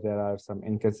see that there are some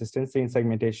inconsistency in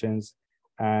segmentations,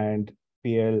 and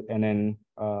PLNN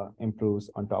improves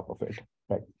on top of it,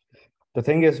 right? The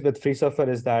thing is with FreeSurfer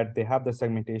is that they have the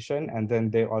segmentation and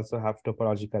then they also have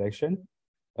topology correction.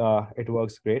 It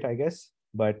works great, I guess,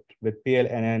 but with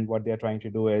PLNN, what they're trying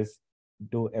to do is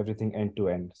do everything end to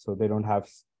end. So they don't have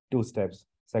two steps,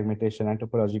 segmentation and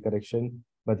topology correction,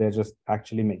 but they're just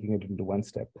actually making it into one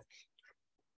step,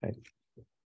 right?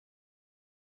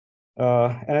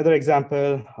 Another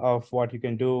example of what you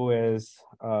can do is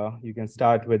you can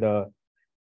start with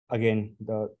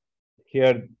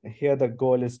here the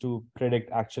goal is to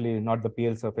predict actually not the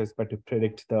PL surface, but to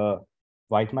predict the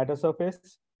white matter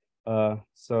surface.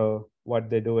 So what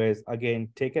they do is, again,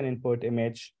 take an input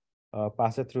image,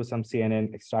 pass it through some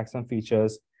CNN, extract some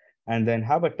features, and then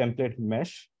have a template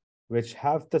mesh which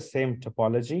have the same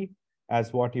topology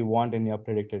as what you want in your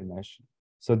predicted mesh.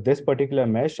 So this particular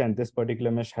mesh and this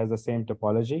particular mesh has the same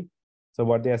topology. So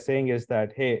what they are saying is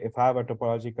that, hey, if I have a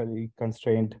topologically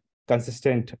consistent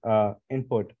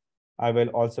input, I will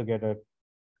also get a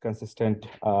consistent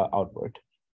output.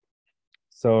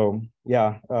 So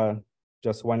yeah,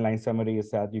 just one line summary is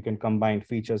that you can combine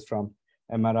features from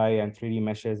MRI and 3D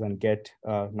meshes and get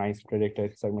nice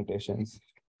predicted segmentations.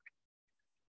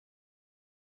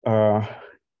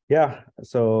 Yeah,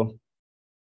 so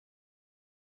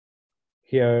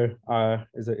here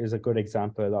is a good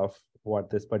example of what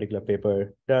this particular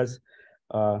paper does.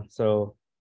 So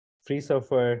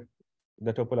FreeSurfer,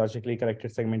 the topologically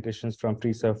corrected segmentations from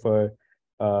FreeSurfer,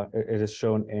 it is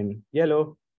shown in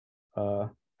yellow.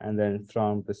 And then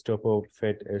from this topo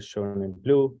fit is shown in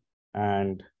blue.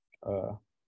 And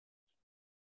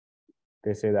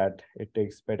they say that it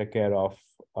takes better care of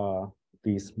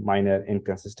these minor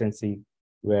inconsistency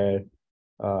where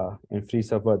in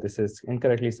FreeSurfer, this is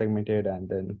incorrectly segmented, and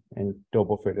then in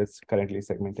TopoFit, it's correctly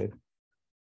segmented.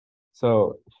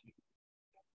 So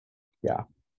yeah.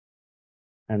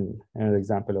 And another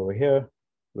example over here,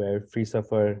 where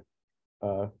FreeSurfer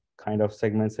kind of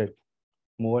segments it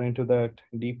more into that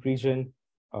deep region,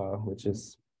 which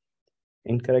is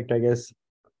incorrect, I guess.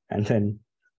 And then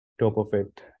TopoFit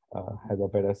has a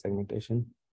better segmentation.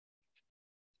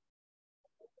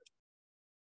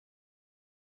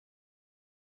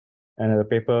 Another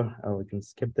paper, we can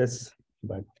skip this,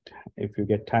 but if you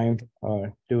get time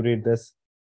to read this.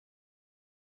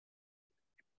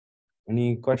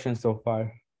 Any questions so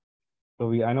far?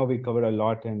 So I know we covered a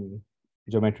lot in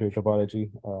geometry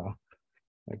topology,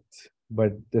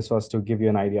 but this was to give you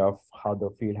an idea of how the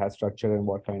field has structure and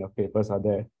what kind of papers are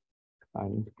there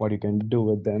and what you can do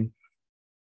with them.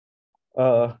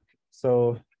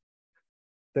 So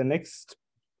the next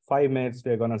 5 minutes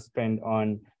we're going to spend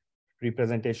on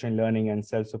representation learning and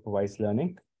self-supervised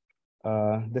learning.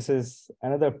 This is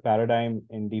another paradigm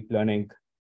in deep learning,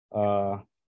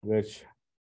 which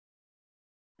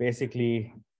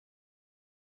basically,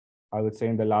 I would say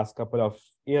in the last couple of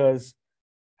years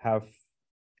have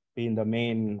been the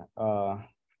main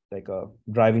like a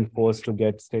driving force to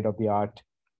get state-of-the-art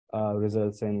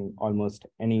results in almost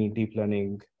any deep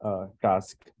learning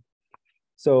task.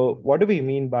 So what do we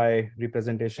mean by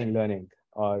representation learning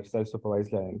or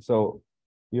self-supervised learning? So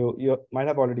you might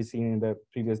have already seen in the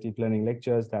previous deep learning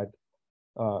lectures that,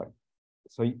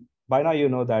 so by now you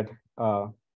know that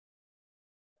a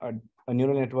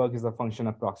neural network is a function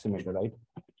approximator, right?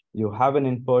 You have an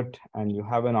input and you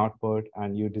have an output,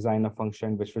 and you design a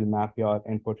function which will map your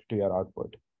input to your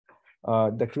output.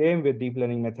 The claim with deep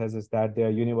learning methods is that they are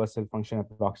universal function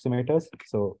approximators,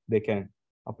 so they can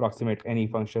approximate any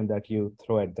function that you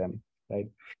throw at them, right?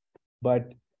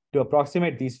 But to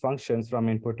approximate these functions from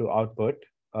input to output,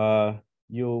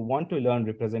 you want to learn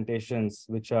representations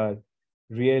which are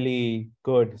really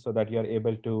good so that you're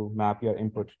able to map your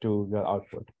input to your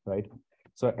output, right?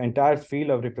 So entire field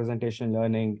of representation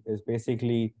learning is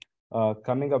basically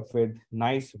coming up with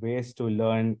nice ways to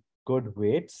learn good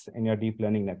weights in your deep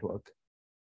learning network.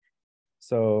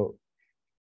 So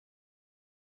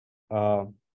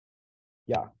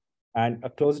yeah, and a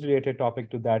closely related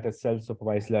topic to that is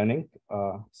self-supervised learning.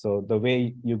 So the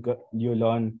way you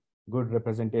learn good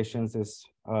representations is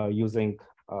using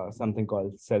something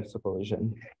called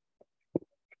self-supervision.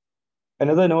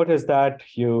 Another note is that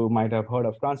you might have heard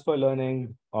of transfer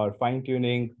learning or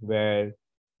fine-tuning, where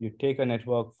you take a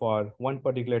network for one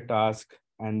particular task,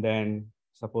 and then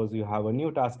suppose you have a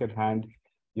new task at hand,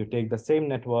 you take the same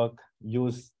network,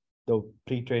 use the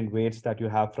pre-trained weights that you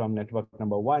have from network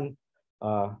number one,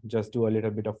 just do a little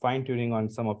bit of fine-tuning on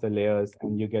some of the layers,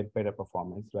 and you get better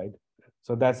performance, right?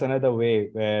 So that's another way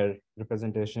where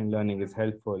representation learning is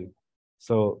helpful.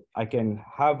 So I can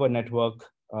have a network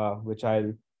which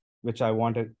I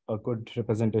wanted a good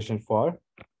representation for.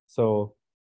 So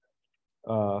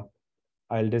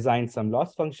I'll design some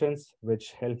loss functions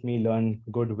which help me learn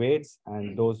good weights,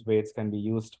 and those weights can be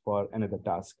used for another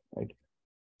task, right?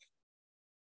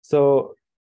 So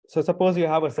suppose you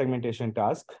have a segmentation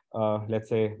task. Let's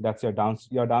say that's your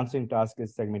downstream task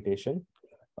is segmentation,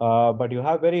 but you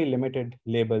have very limited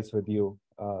labels with you.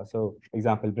 So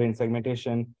example, brain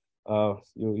segmentation,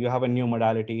 you have a new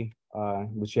modality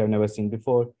which you have never seen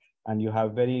before, and you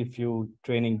have very few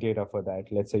training data for that.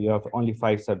 Let's say you have only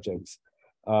 5 subjects.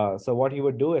 So what you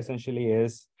would do essentially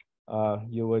is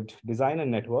you would design a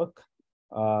network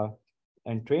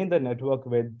and train the network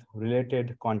with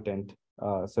related content.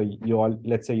 So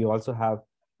let's say you also have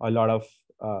a lot of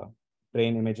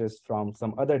brain images from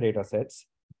some other data sets.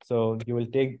 So you will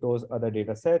take those other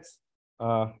data sets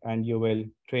and you will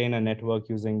train a network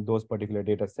using those particular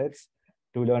data sets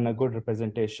to learn a good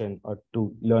representation or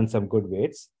to learn some good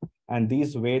weights. And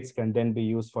these weights can then be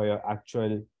used for your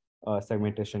actual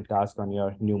segmentation task on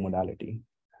your new modality,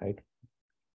 right?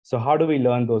 So how do we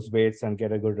learn those weights and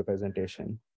get a good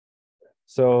representation?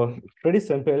 So pretty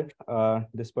simple,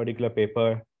 this particular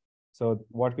paper. So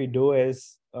what we do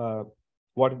is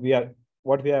what we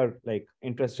are like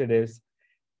interested is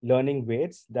learning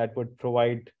weights that would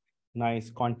provide nice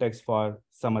context for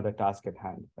some other task at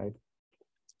hand, right?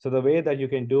 So the way that you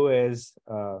can do is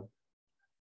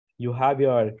you have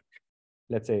your,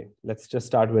 let's just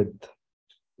start with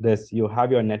this. You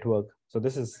have your network. So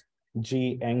this is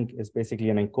G-enc is basically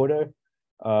an encoder.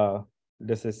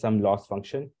 This is some loss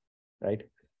function, right?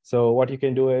 So what you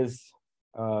can do is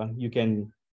you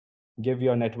can give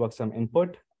your network some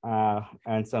input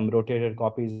and some rotated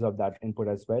copies of that input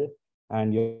as well.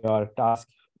 And your task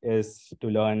is to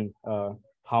learn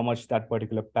how much that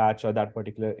particular patch or that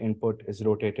particular input is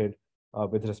rotated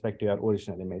with respect to your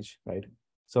original image, right?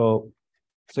 So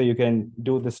you can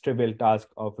do this trivial task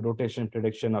of rotation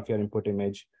prediction of your input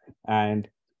image, and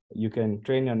you can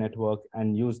train your network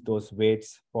and use those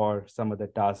weights for some of the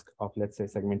task of, let's say,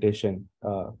 segmentation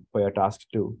for your task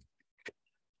 2.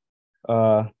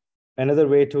 Another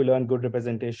way to learn good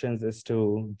representations is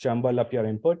to jumble up your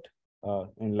input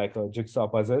in like a jigsaw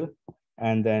puzzle.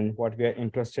 And then what we are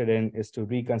interested in is to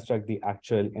reconstruct the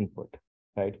actual input,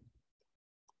 right?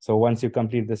 So once you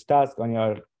complete this task on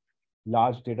your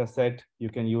large data set, you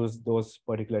can use those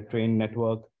particular trained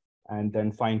network and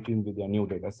then fine tune with your new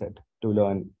data set to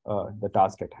learn the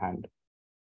task at hand.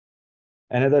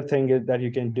 Another thing is that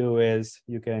you can do is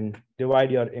you can divide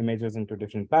your images into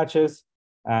different patches,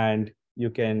 and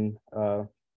you can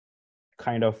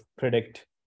kind of predict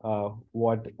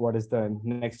what is the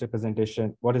next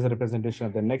representation, what is the representation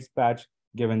of the next patch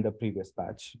given the previous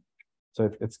patch.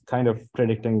 So it's kind of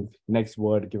predicting next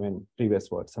word given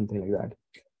previous word, something like that.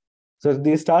 So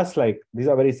these tasks, these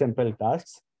are very simple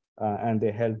tasks, and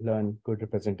they help learn good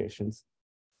representations.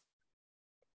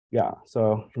 Yeah,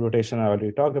 so rotation I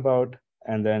already talked about.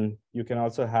 And then you can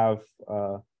also have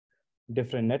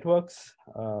different networks.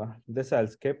 This I'll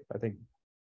skip. I think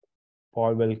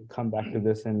Paul will come back to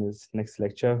this in his next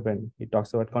lecture when he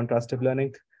talks about contrastive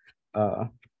learning.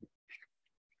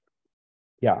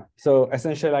 Yeah, so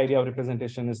essential idea of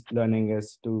representation is learning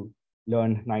is to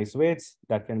learn nice weights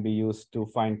that can be used to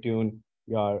fine tune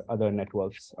your other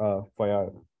networks for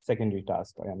your secondary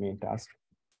task or your main task.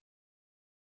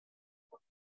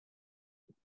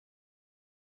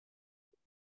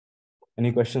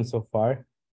 Any questions so far?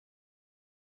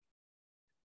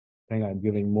 I think I'm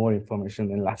giving more information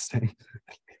than last time.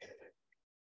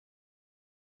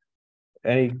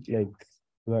 Any,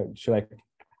 should I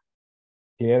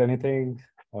clear anything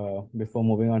before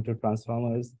moving on to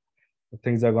transformers?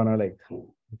 Things are gonna like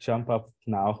jump up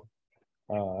now.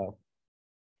 So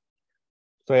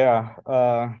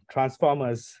yeah,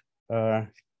 transformers. So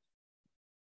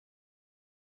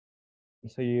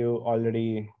you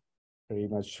already pretty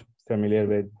much familiar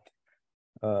with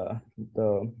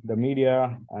the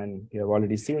media, and you have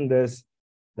already seen this,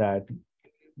 that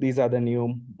these are the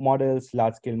new models,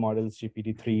 large-scale models,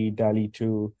 GPT-3, DALL-E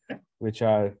 2, which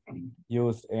are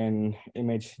used in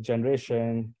image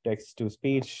generation,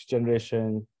 text-to-speech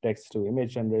generation,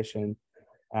 text-to-image generation.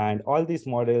 And all these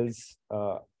models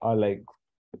are like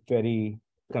very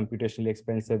computationally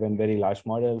expensive and very large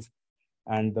models.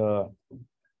 And the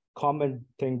common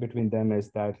thing between them is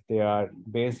that they are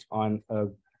based on a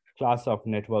class of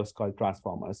networks called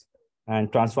transformers.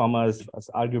 And transformers is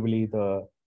arguably the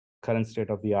current state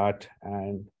of the art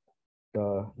and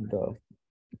the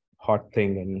hot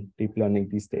thing in deep learning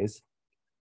these days.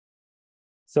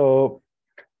 So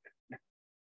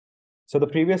the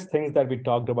previous things that we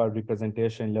talked about,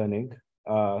 representation learning,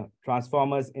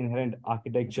 transformers inherent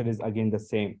architecture is again the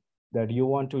same, that you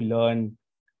want to learn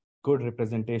good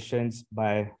representations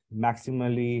by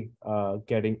maximally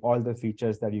getting all the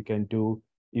features that you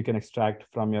can extract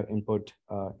from your input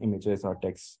images or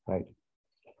text, right?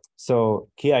 So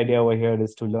key idea over here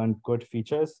is to learn good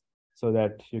features so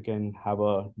that you can have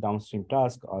a downstream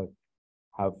task or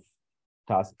have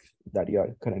tasks that you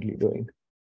are currently doing.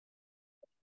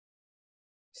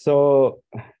 So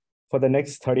for the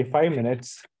next 35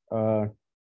 minutes,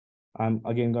 I'm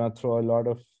again going to throw a lot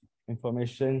of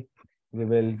information. We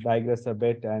will digress a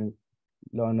bit and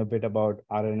learn a bit about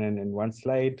RNN in one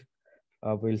slide.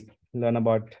 We'll learn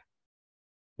about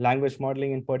language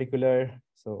modeling in particular.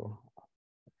 So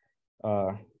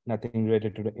nothing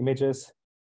related to the images.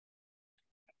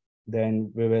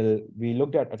 Then we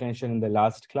looked at attention in the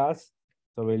last class.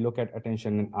 So we look at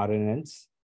attention in RNNs.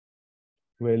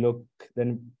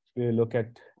 Then we'll look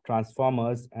at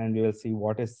transformers and we will see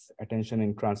what is attention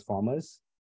in transformers.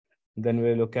 Then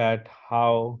we'll look at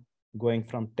how going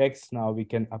from text now we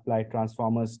can apply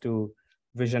transformers to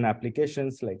vision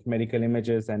applications like medical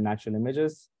images and natural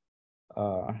images.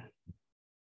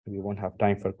 We won't have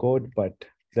time for code, but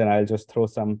then I'll just throw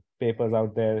some papers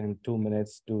out there in 2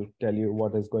 minutes to tell you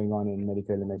what is going on in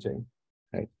medical imaging,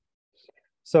 right?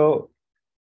 So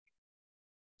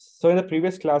in the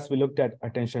previous class, we looked at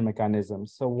attention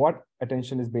mechanisms. So what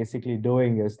attention is basically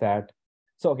doing is that,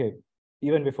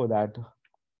 even before that,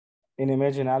 in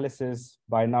image analysis,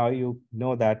 by now you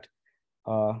know that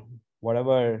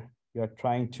whatever you're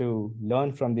trying to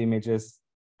learn from the images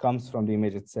comes from the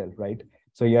image itself, right?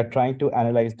 So you're trying to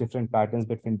analyze different patterns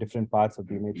between different parts of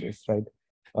the images, right?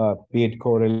 Be it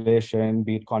correlation,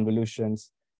 be it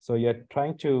convolutions. So you're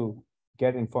trying to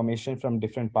get information from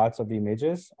different parts of the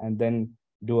images and then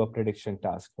do a prediction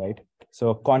task, right?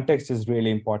 So context is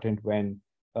really important when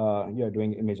you're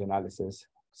doing image analysis.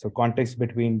 So context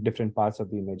between different parts of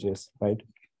the images, right?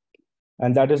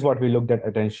 And that is what we looked at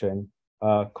attention,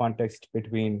 context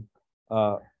between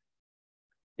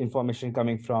information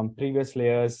coming from previous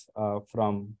layers,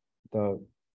 from the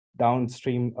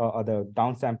downstream or the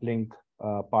downsampling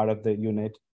part of the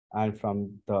unit and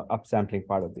from the upsampling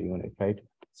part of the unit, right?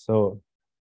 So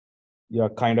you're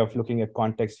kind of looking at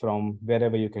context from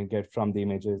wherever you can get from the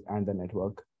images and the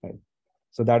network, right?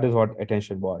 So that is what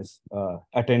attention was,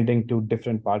 attending to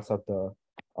different parts of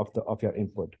your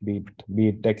input, be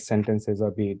it text sentences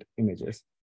or be it images.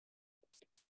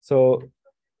 So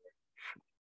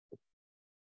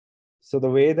the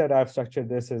way that I've structured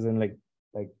this is in like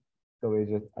the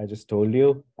way I just told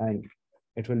you, and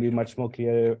it will be much more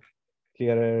clearer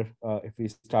if we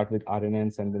start with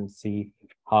RNNs and then see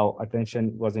how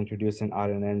attention was introduced in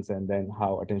RNNs and then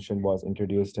how attention was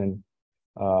introduced in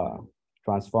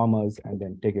transformers and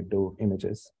then take it to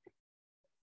images.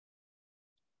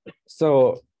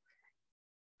 So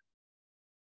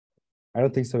I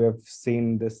don't think so we have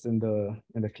seen this in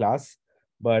the class,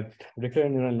 but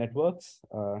recurrent neural networks,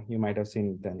 you might have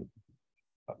seen them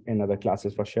in other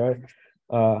classes for sure.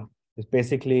 It's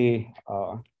basically,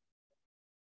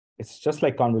 it's just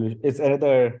like convolution. It's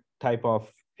another type of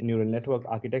neural network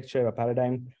architecture or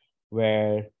paradigm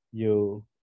where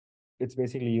it's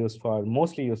basically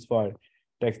mostly used for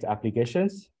text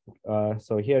applications.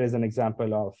 So here is an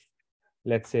example of,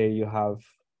 let's say you have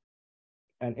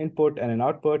an input and an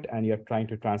output, and you're trying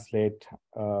to translate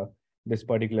this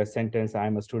particular sentence,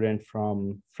 I'm a student,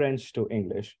 from French to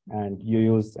English, and you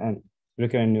use an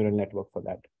recurrent neural network for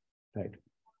that, right?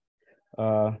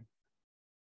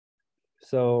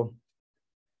 So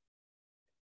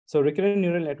recurrent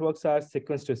neural networks are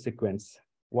sequence to sequence.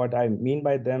 What I mean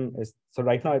by them is, so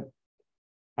right now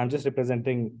I'm just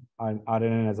representing an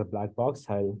RNN as a black box.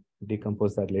 I'll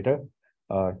decompose that later,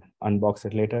 unbox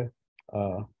it later.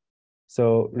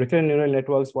 So recurrent neural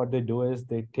networks, what they do is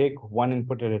they take one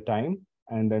input at a time,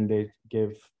 and then they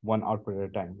give one output at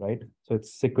a time, right? So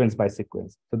it's sequence by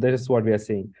sequence. So this is what we are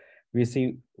seeing. We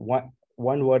see one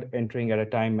word entering at a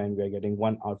time, and we are getting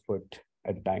one output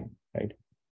at a time, right?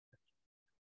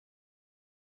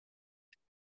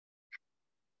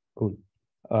 Cool.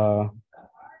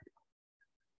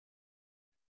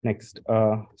 Next,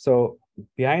 so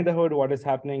behind the hood, what is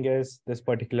happening is this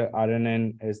particular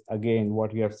RNN is, again,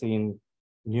 what we have seen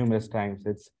numerous times.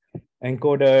 It's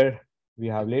encoder, we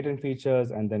have latent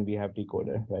features, and then we have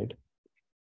decoder, right?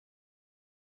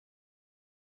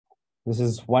 This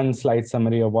is one slide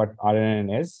summary of what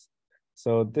RNN is.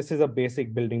 So this is a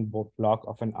basic building block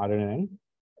of an RNN,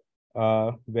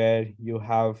 where you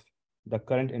have the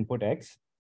current input X.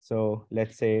 So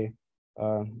let's say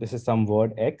this is some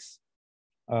word X.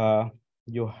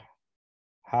 You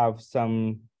have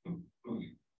some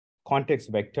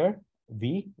context vector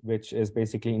V, which is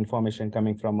basically information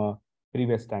coming from a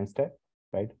previous time step,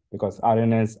 right? Because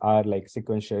RNNs are like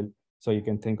sequential, so you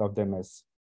can think of them as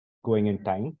going in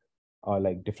time or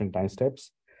like different time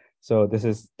steps. So this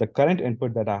is the current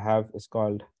input that I have is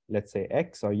called, let's say,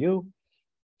 X or U.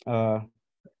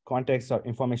 Context or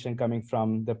information coming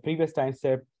from the previous time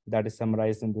step that is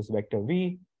summarized in this vector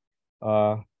V.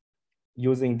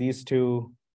 Using these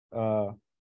two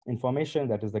information,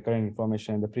 that is the current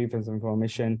information, the previous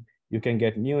information, you can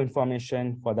get new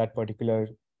information for that particular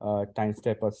time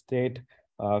step or state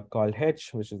called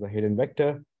H, which is a hidden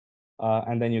vector.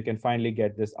 And then you can finally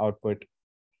get this output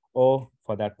O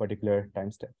for that particular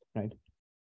time step, right?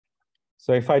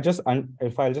 So if I'll just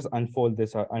unfold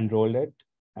this or unroll it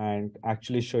and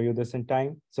actually show you this in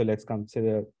time. So let's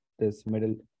consider this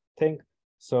middle thing.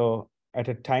 So at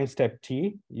a time step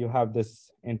T, you have this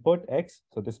input X.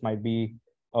 So this might be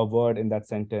a word in that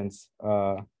sentence,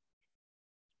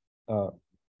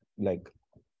 like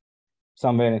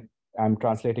somewhere I'm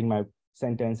translating my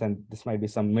sentence, and this might be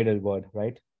some middle word,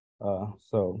 right?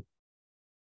 So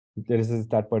this is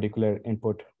that particular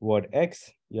input word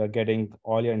X. You're getting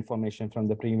all your information from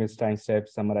the previous time step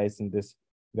summarized in this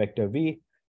vector V.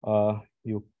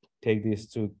 You take these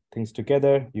two things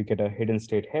together, you get a hidden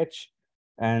state H,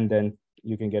 and then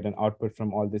you can get an output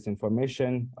from all this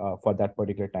information for that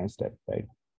particular time step, right?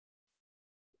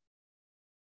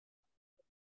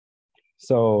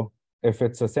 So if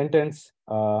it's a sentence,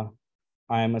 I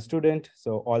am a student,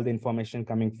 so all the information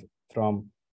coming from,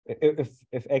 if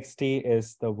XT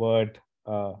is the word,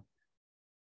 I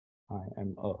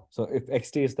am a. So if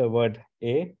XT is the word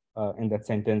A in that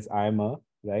sentence, I am a,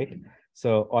 right?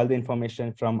 So all the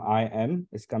information from I am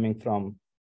is coming from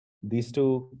these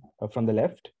two from the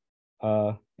left.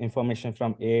 Information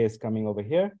from A is coming over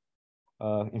here.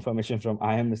 Information from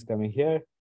I am is coming here.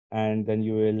 And then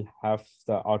you will have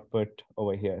the output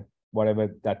over here,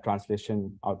 whatever that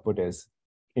translation output is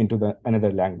into another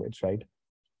language, right?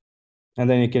 And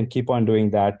then you can keep on doing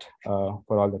that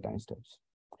for all the time steps.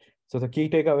 So the key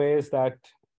takeaway is that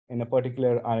in a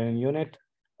particular RNN unit,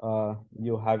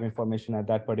 you have information at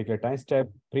that particular time step,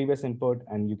 previous input,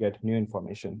 and you get new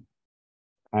information.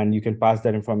 And you can pass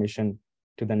that information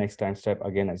to the next time step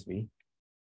again as V.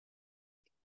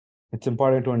 It's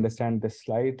important to understand this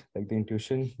slide, like the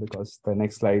intuition, because the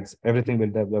next slides, everything will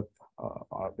develop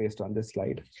based on this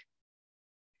slide.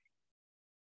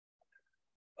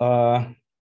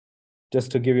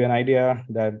 Just to give you an idea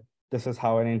that this is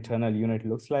how an internal unit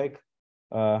looks like.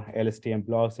 LSTM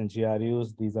blocks and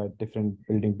GRUs, these are different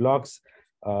building blocks.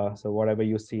 So whatever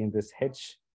you see in this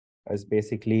H is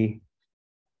basically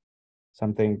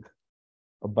something,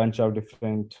 a bunch of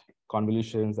different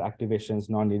convolutions, activations,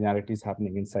 non-linearities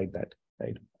happening inside that,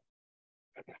 right?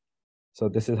 So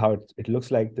this is how it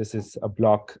looks like. This is a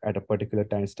block at a particular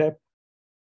time step.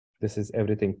 This is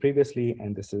everything previously,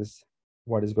 and this is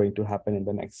what is going to happen in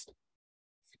the next.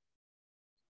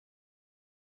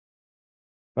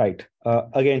 Right.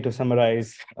 Again, to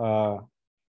summarize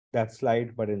that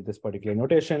slide, but in this particular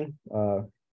notation, for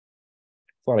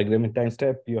a given time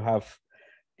step, you have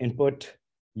input,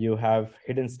 you have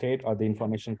hidden state or the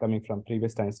information coming from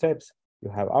previous time steps, you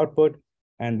have output,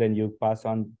 and then you pass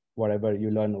on whatever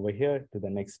you learn over here to the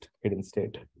next hidden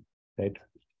state, right?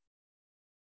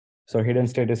 So hidden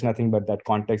state is nothing but that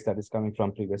context that is coming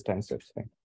from previous time steps, right?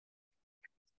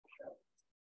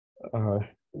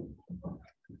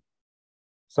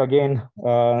 So again,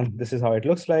 this is how it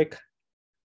looks like.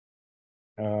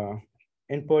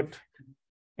 Input,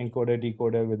 encoder,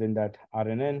 decoder within that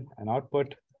RNN, and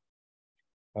output.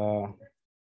 So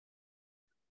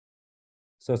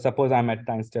suppose I'm at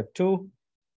time step 2.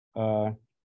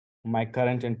 My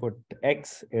current input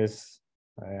X is,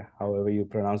 however you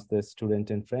pronounce this,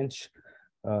 student in French.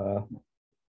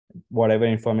 Whatever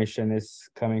information is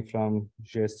coming from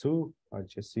Jesu or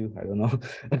Jesu, I don't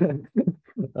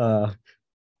know.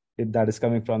 That is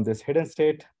coming from this hidden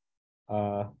state.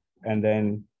 And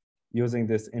then using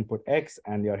this input X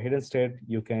and your hidden state,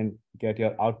 you can get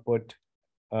your output.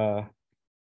 Well,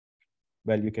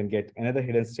 you can get another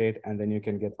hidden state, and then you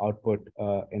can get output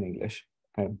in English.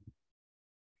 Okay.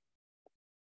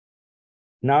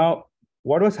 Now,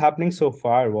 what was happening so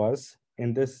far was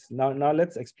in this, now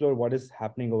let's explore what is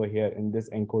happening over here in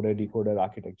this encoder decoder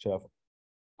architecture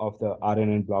of the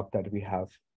RNN block that we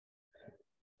have.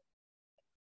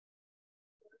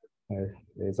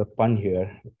 There's a pun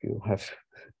here if you have.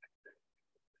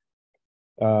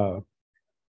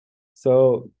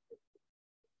 So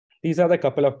these are the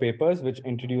couple of papers which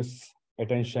introduce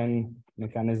attention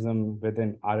mechanism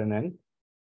within RNN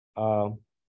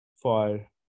for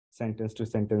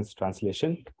sentence-to-sentence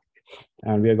translation.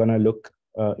 And we are going to look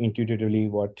intuitively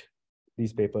what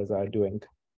these papers are doing.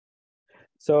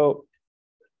 So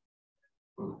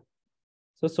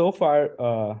far,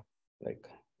 like,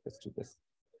 let's do this.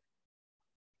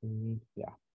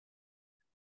 Yeah.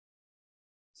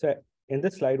 So in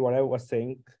this slide, what I was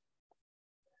saying,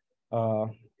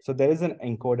 so there is an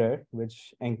encoder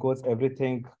which encodes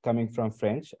everything coming from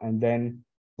French, and then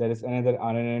there is another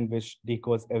RNN which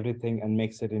decodes everything and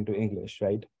makes it into English,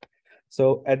 right?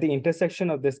 So at the intersection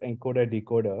of this encoder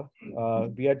decoder,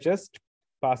 we are just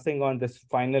passing on this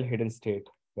final hidden state,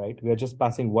 right? We are just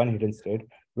passing one hidden state,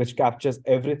 which captures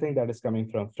everything that is coming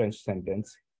from French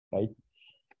sentence, right?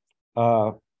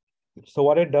 So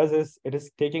what it does is it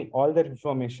is taking all that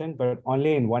information, but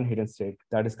only in one hidden state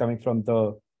that is coming from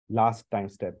the last time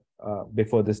step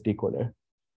before this decoder.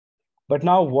 But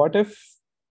now what if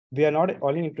we are not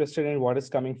only interested in what is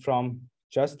coming from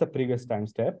just the previous time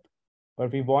step,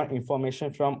 but we want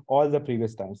information from all the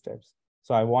previous time steps.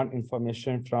 So I want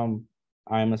information from,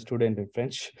 I'm a student in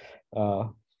French,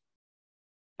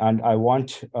 and I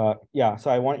want, so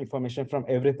I want information from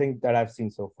everything that I've seen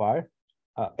so far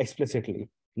explicitly,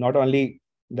 not only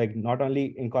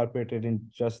incorporated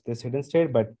in just this hidden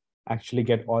state, but actually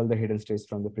get all the hidden states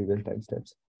from the previous time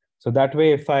steps. So that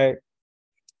way,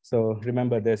 so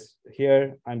remember this,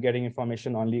 here I'm getting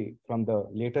information only from the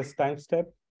latest time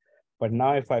step, but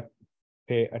now if I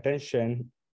pay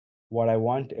attention, what I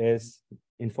want is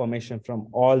information from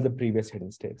all the previous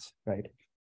hidden states, right?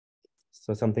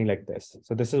 So something like this.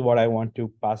 So this is what I want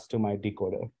to pass to my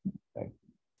decoder, right?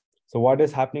 So what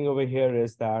is happening over here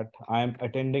is that I'm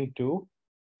attending to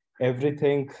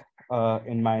everything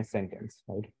in my sentence,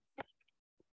 right?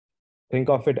 Think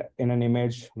of it in an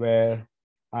image where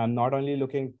I'm not only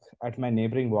looking at my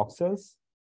neighboring voxels.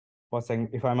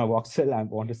 If I'm a voxel, I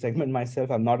want to segment myself.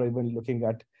 I'm not even looking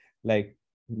at like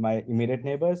my immediate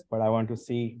neighbors, but I want to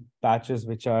see patches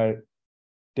which are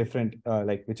different,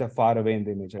 which are far away in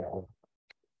the image.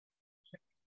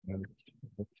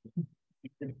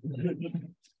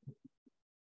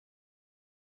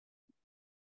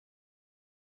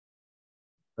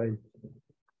 Right.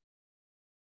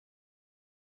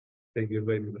 Thank you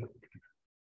very much.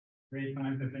 Great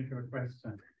time to think of a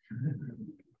question.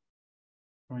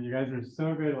 Oh, you guys were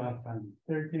so good last time.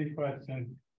 13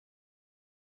 questions.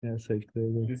 Yes, I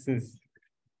agree. This is.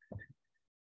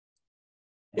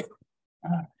 I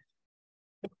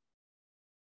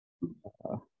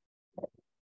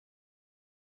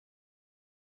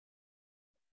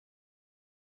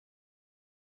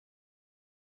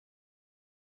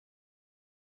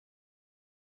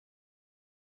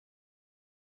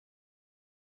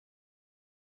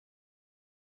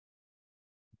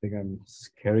think I'm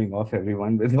scaring off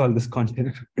everyone with all this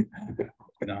content.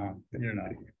 No, you're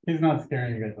not. He's not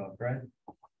scaring you guys off, right?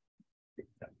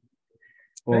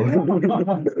 Oh.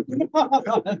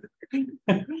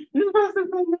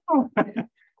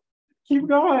 Keep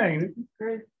going. This is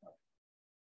great.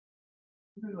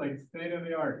 This is like state of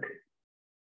the art.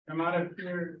 Come out of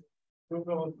here.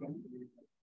 Google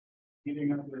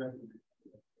eating up the rest of it.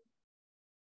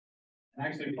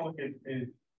 Actually, Pulkit is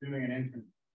doing an intern.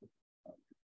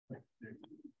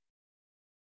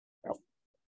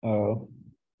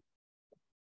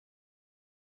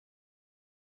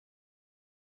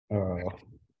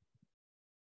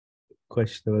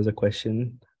 There was a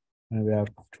question. We have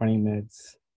 20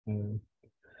 minutes.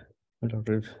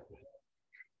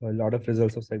 A lot of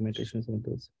results of segmentations on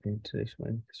those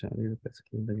penetration,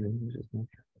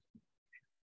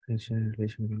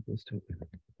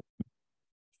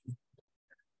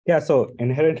 yeah, so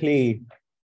inherently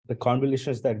the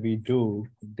convolutions that we do,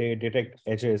 they detect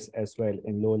edges as well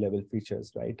in low level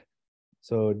features, right?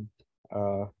 So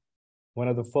one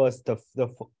of the first,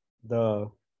 the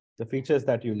features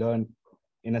that you learn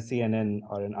in a CNN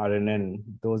or an RNN,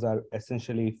 those are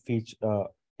essentially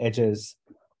edges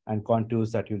and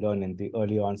contours that you learn in the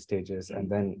early on stages. And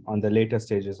then on the later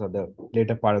stages or the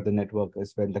later part of the network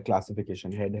is when the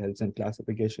classification head helps in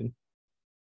classification.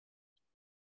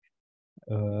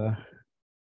 And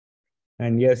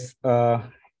yes,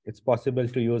 it's possible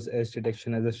to use edge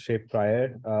detection as a shape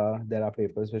prior. There are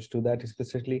papers which do that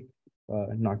explicitly,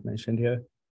 not mentioned here.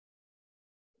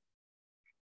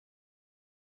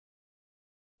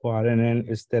 For RNN,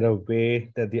 is there a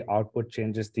way that the output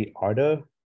changes the order?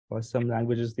 For some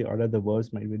languages, the order of the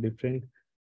words might be different.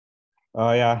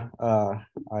 Yeah,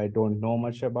 I don't know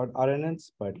much about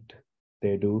RNNs, but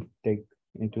they do take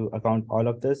into account all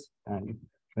of this. And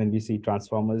when we see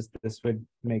transformers, this would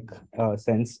make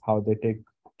sense how they take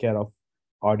care of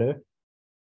order.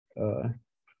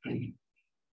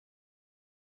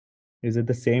 Is it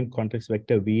the same context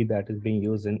vector V that is being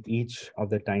used in each of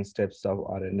the time steps of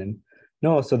RNN?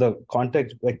 No, so the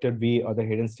context vector V or the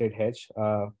hidden state hedge,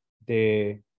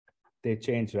 they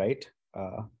change, right?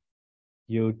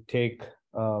 You take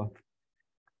the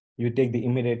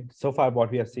immediate, so far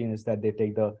what we have seen is that they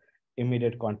take the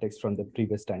immediate context from the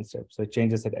previous time step. So it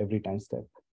changes at every time step.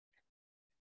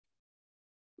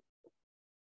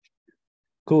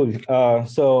 Cool.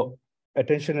 So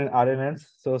attention in RNNs.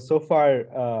 So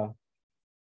far,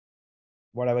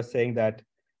 what I was saying that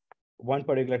one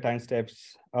particular time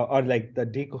steps or like the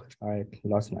decode, I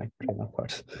lost my train of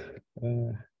thought.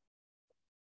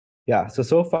 Yeah,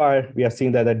 so far we have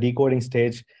seen that the decoding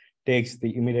stage takes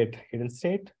the immediate hidden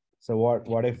state. So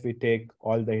what if we take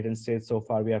all the hidden states so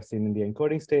far we have seen in the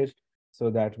encoding stage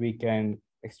so that we can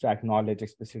extract knowledge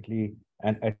explicitly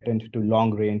and attend to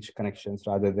long range connections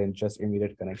rather than just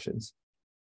immediate connections.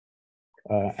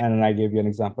 And I gave you an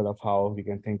example of how we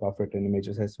can think of it in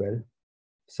images as well.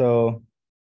 So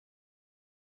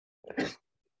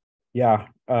yeah,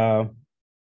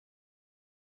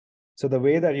 so the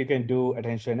way that you can do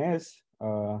attention is,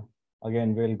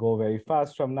 again, we'll go very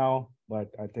fast from now, but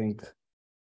I think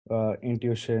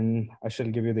intuition, I shall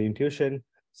give you the intuition.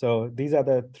 So these are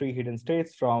the 3 hidden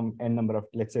states from n number of,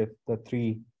 let's say the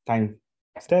 3 time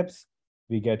steps,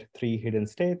 we get 3 hidden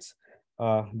states.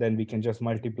 Then we can just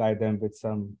multiply them with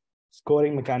some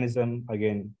scoring mechanism,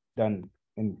 again, done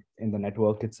in the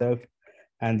network itself.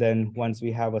 And then once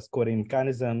we have a scoring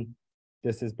mechanism,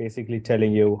 this is basically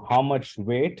telling you how much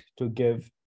weight to give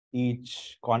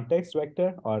each context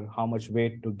vector or how much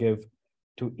weight to give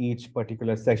to each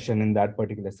particular section in that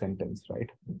particular sentence, right?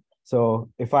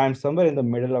 So if I'm somewhere in the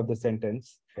middle of the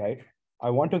sentence, right, I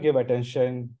want to give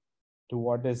attention to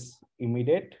what is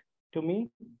immediate to me.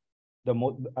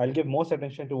 I'll give most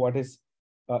attention to what is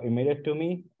immediate to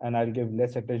me, and I'll give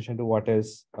less attention to what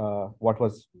was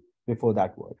before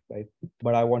that word, right?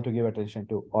 But I want to give attention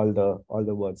to all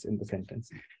the words in the sentence.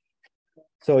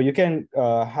 So you can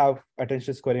have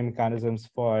attention scoring mechanisms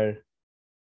for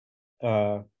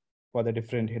the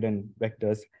different hidden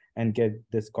vectors and get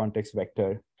this context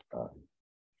vector.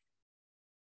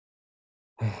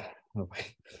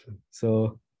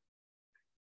 So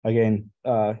again,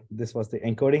 this was the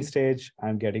encoding stage.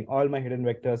 I'm getting all my hidden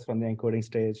vectors from the encoding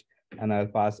stage, and I'll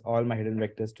pass all my hidden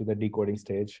vectors to the decoding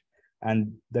stage.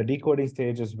 And the decoding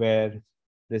stage is where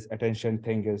this attention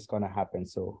thing is going to happen.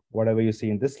 So whatever you see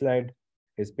in this slide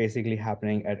is basically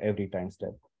happening at every time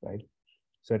step, right?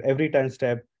 So at every time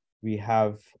step, we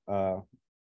have the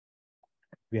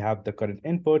current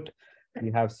input, we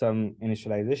have some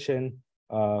initialization,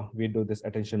 we do this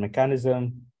attention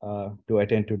mechanism to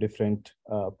attend to different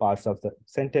parts of the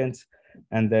sentence,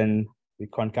 and then we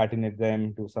concatenate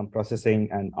them, do some processing,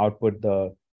 and output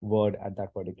the word at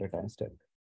that particular time step.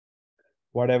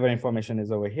 Whatever information is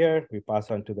over here, we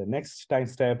pass on to the next time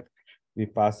step. We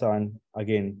pass on,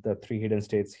 again, the 3 hidden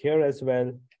states here as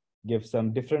well, give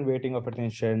some different weighting of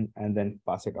attention, and then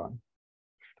pass it on,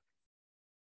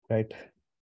 right?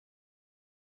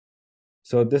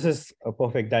 So this is a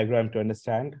perfect diagram to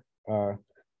understand.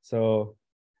 So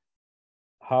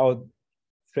how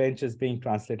French is being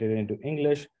translated into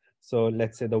English. So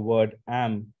let's say the word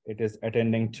am, it is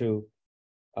attending to,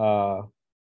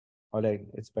 or like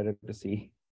it's better to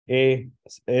see, a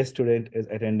student is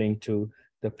attending to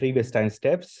the previous time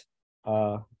steps,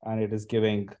 and it is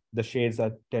giving, the shades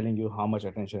are telling you how much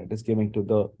attention it is giving to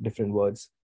the different words.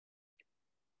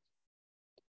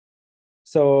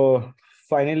 So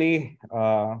finally,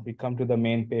 we come to the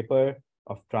main paper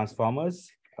of transformers.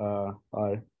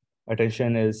 Our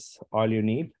attention is all you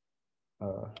need.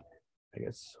 I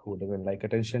guess who doesn't like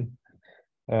attention?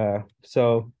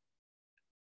 So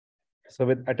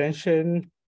with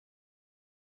attention,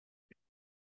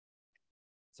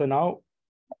 so now,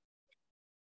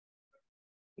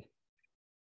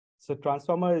 so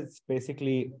transformer is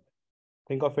basically,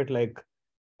 think of it like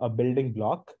a building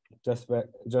block,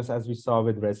 just as we saw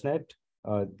with ResNet.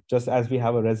 Just as we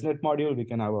have a ResNet module, we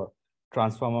can have a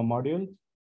transformer module.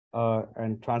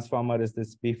 And transformer is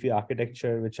this beefy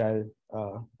architecture, which I'll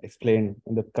explain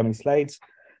in the coming slides.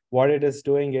 What it is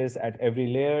doing is at every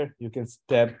layer, you can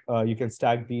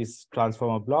stack these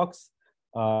transformer blocks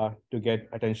to get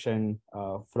attention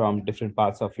from different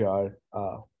parts of your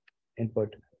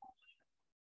input.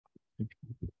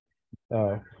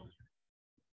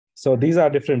 So these are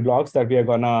different blocks that we are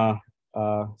gonna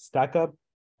stack up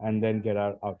and then get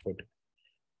our output.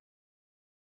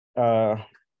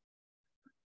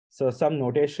 So some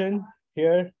notation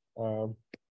here.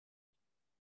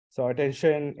 So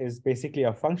attention is basically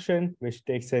a function which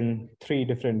takes in 3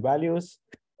 different values,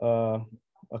 a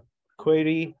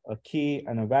query, a key,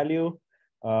 and a value.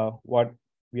 What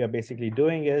we are basically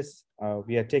doing is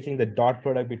we are taking the dot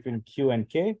product between Q and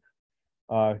K,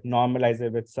 normalize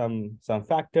it with some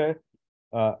factor,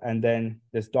 and then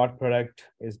this dot product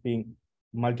is being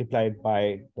multiplied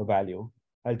by the value.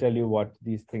 I'll tell you what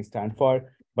these things stand for,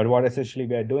 but what essentially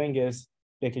we are doing is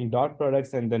taking dot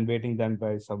products and then weighting them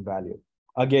by some value.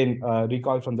 Again,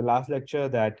 recall from the last lecture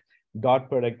that dot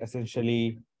product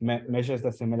essentially measures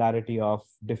the similarity of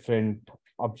different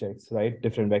objects, right?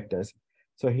 Different vectors.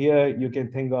 So here you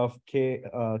can think of K,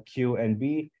 Q, and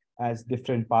B as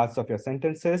different parts of your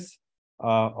sentences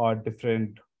or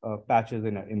different patches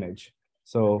in an image.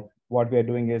 So what we are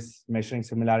doing is measuring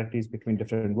similarities between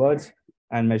different words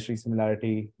and measuring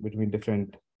similarity between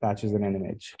different patches in an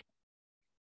image.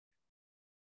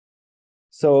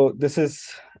 So this is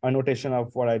a notation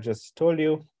of what I just told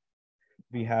you.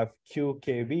 We have Q,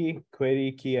 K, V,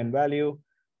 query, key, and value.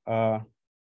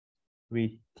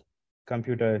 We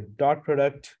compute a dot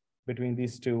product between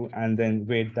these two and then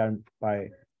weight them by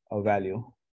a value,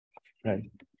 right?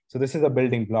 So this is a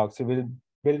building block. So we'll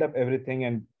build up everything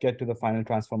and get to the final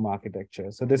transformer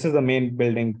architecture. So this is the main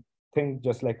building thing,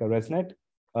 just like a ResNet.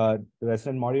 The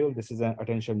ResNet module, this is an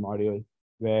attention module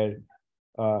where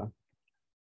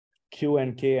Q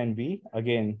and K and V,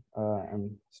 again,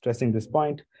 I'm stressing this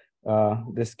point.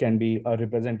 This can be a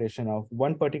representation of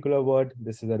one particular word.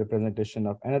 This is a representation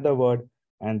of another word.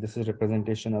 And this is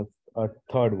representation of a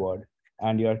third word.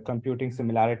 And you're computing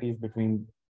similarities between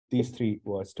these 3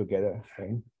 words together,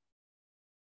 right?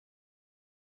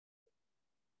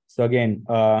 So again,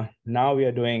 now we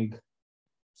are doing,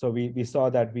 so we saw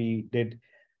that we did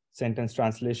sentence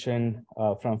translation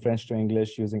from French to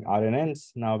English using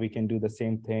RNNs. Now we can do the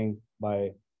same thing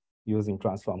by using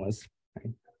transformers,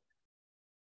 right?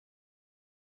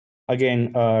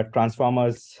 Again,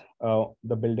 transformers,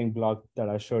 the building block that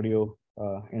I showed you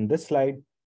in this slide,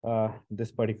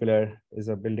 this particular is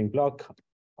a building block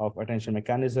of attention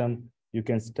mechanism. You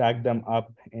can stack them up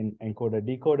in encoder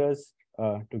decoders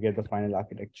to get the final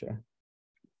architecture.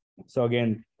 So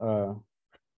again,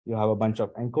 you have a bunch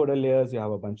of encoder layers, you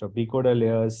have a bunch of decoder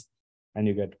layers, and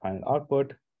you get final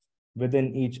output.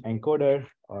 Within each encoder,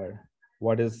 or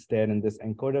what is there in this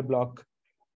encoder block,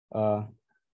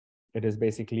 it is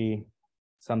basically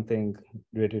something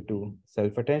related to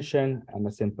self-attention and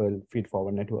a simple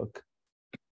feed-forward network.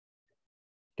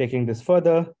 Taking this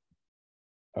further,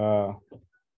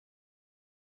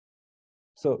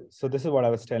 so this is what I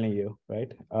was telling you,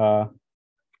 right?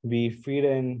 We feed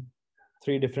in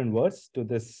 3 different words to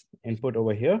this input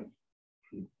over here.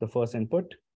 The first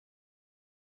input,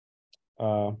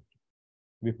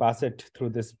 we pass it through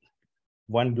this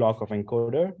one block of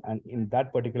encoder, and in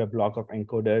that particular block of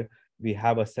encoder, we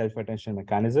have a self-attention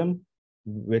mechanism,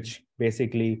 which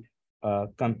basically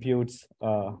computes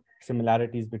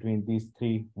similarities between these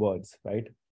 3 words, right?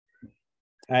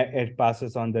 It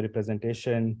passes on the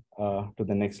representation to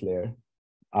the next layer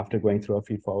after going through a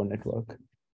feed-forward network.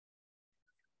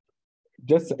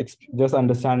 Just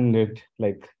understand it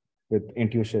like with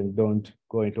intuition. Don't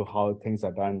go into how things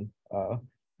are done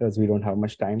because we don't have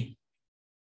much time.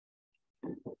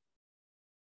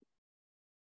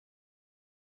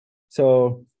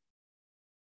 So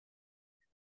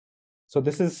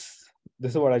this is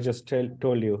what I just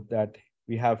told you, that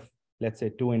we have, let's say,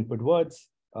 2 input words,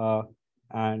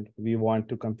 and we want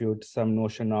to compute some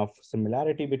notion of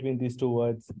similarity between these 2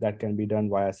 words that can be done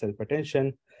via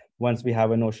self-attention. Once we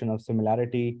have a notion of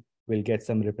similarity, we'll get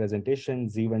some representation,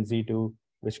 Z1, Z2,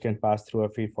 which can pass through a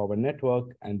feed-forward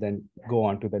network and then go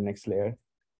on to the next layer,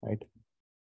 right?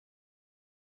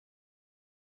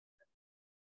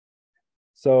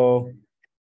 So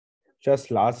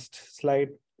just last slide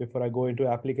before I go into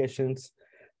applications.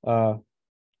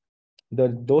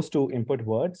 Those two input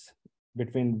words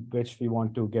between which we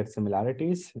want to get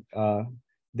similarities,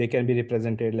 they can be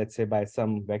represented, let's say, by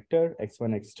some vector,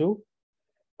 x1, x2.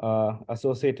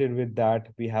 Associated with that,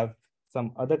 we have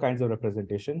some other kinds of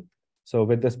representation. So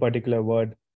with this particular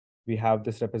word, we have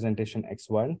this representation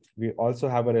x1. We also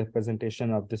have a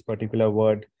representation of this particular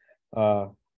word,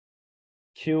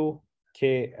 Q,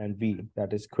 K, and V,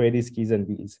 that is queries, keys, and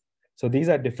Vs. So these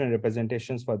are different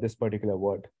representations for this particular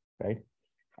word, right?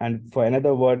 And for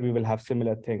another word, we will have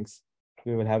similar things.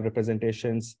 We will have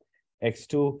representations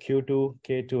x2, q2,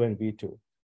 k2, and v2.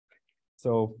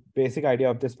 So basic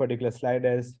idea of this particular slide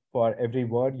is for every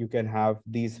word, you can have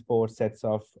these 4 sets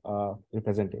of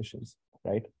representations,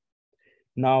 right?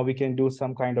 Now we can do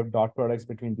some kind of dot products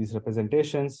between these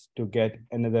representations to get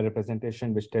another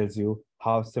representation, which tells you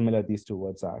how similar these two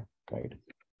words are, right?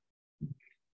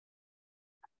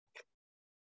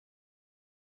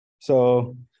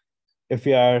 So if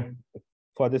we are,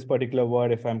 for this particular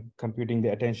word, if I'm computing the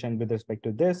attention with respect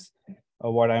to this,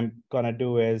 what I'm gonna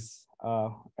do is,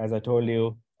 as I told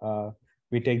you,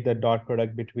 we take the dot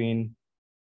product between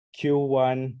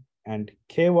Q1 and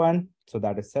K1, so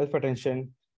that is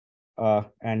self-attention,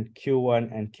 and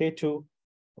Q1 and K2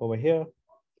 over here,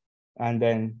 and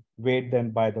then weight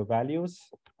them by the values,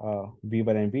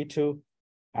 V1 and V2,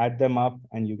 add them up,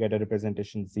 and you get a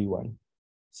representation Z1.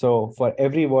 So for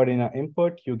every word in our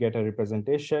input, you get a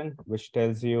representation, which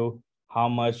tells you how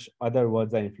much other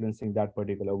words are influencing that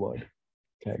particular word.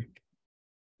 Okay.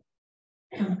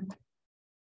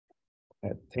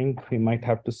 I think we might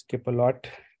have to skip a lot.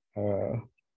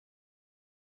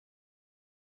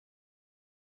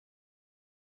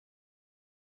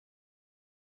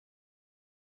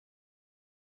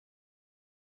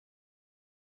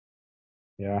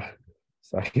 Yeah,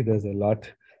 sorry, there's a lot.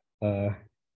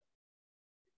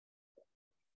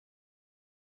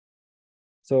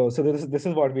 So this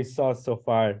is what we saw so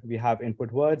far. We have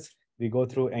input words. We go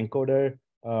through encoder.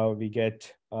 We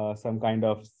get some kind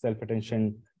of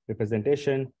self-attention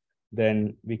representation.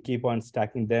 Then we keep on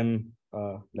stacking them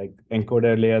like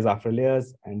encoder layers after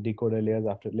layers and decoder layers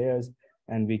after layers.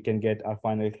 And we can get our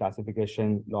final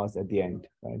classification loss at the end,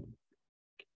 right?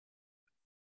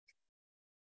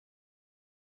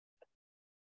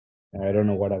 I don't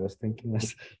know what I was thinking.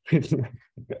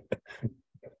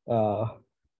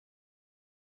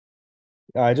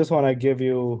 I just want to give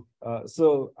you,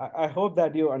 so I hope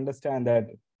that you understand that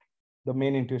the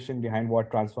main intuition behind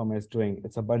what transformer is doing.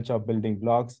 It's a bunch of building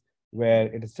blocks where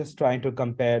it is just trying to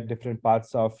compare different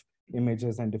parts of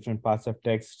images and different parts of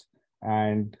text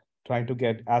and trying to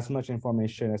get as much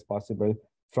information as possible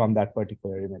from that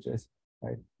particular images,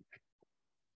 right?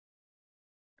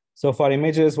 So for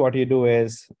images, what you do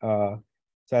is, so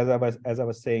as I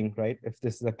was saying, right, if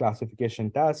this is a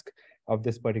classification task of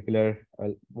this particular,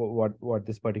 what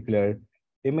this particular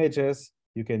image is,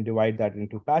 you can divide that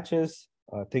into patches.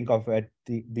 Think of it,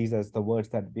 these as the words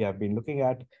that we have been looking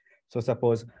at. So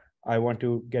suppose I want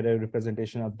to get a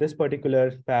representation of this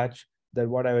particular patch, then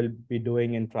what I will be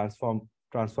doing in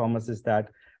transformers is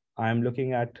that I'm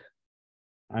looking at,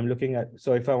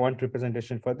 so if I want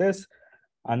representation for this,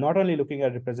 I'm not only looking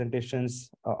at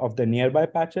representations of the nearby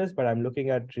patches, but I'm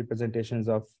looking at representations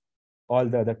of all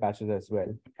the other patches as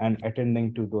well and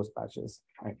attending to those patches,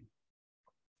 right?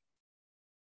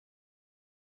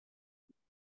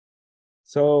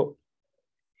 So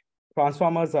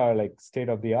transformers are like state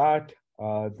of the art.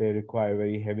 They require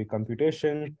very heavy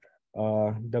computation.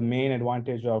 The main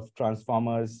advantage of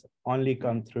transformers only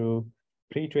come through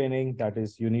pre-training. That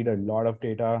is, you need a lot of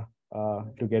data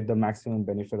to get the maximum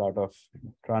benefit out of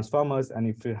transformers. And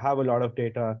if you have a lot of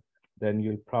data, then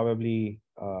you'll probably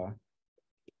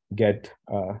get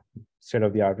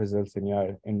state-of-the-art results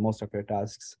in most of your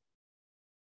tasks.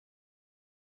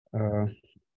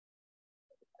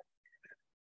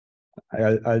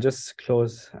 I'll just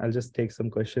close. I'll just take some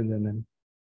questions and then.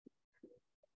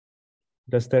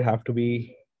 Does there have to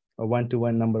be a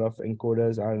one-to-one number of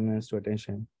encoders, RNNs to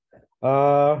attention?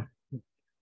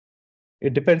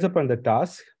 It depends upon the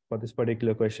task for this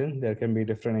particular question. There can be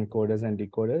different encoders and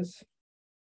decoders.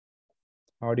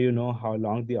 How do you know how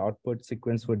long the output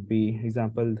sequence would be?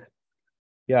 Example,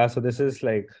 yeah, so this is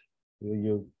like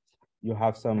you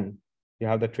have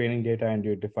the training data and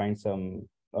you define some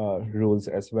rules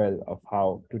as well of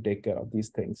how to take care of these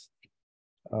things.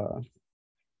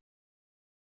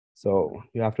 So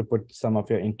you have to put some of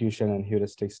your intuition and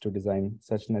heuristics to design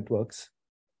such networks.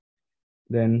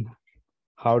 Then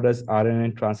how does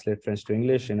RNN translate French to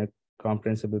English in a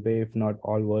comprehensible way if not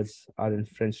all words are in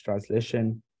French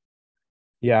translation?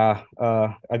 Yeah,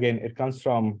 again, it comes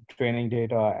from training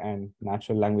data and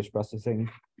natural language processing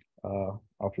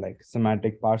of like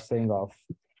semantic parsing of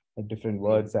different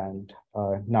words and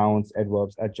nouns,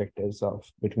 adverbs, adjectives of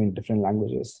between different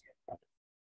languages.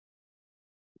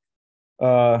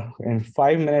 In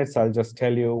 5 minutes, I'll just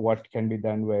tell you what can be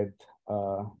done with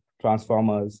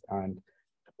transformers and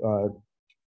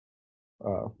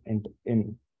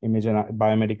in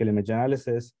biomedical image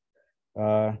analysis.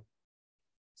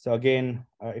 So again,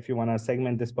 if you want to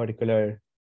segment this particular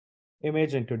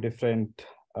image into different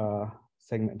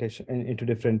segmentation, into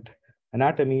different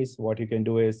anatomies, what you can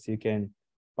do is you can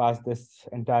pass this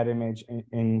entire image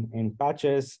in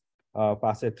patches,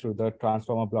 pass it through the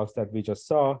transformer blocks that we just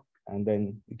saw, and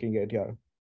then you can get your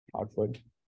output.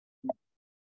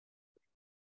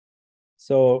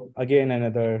 So again,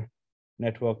 another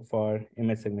network for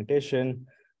image segmentation.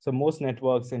 So most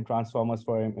networks in transformers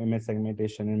for image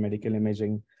segmentation in medical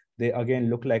imaging, they again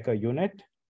look like a unit.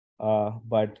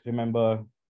 But remember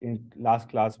in last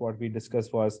class, what we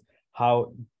discussed was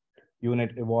how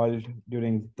unit evolved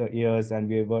during the years and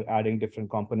we were adding different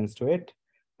components to it.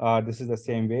 This is the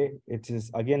same way. It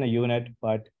is again a unit,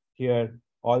 but here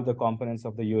all the components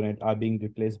of the unit are being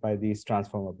replaced by these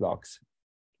transformer blocks.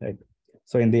 Right?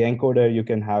 So in the encoder, you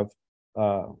can have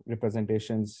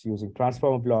representations using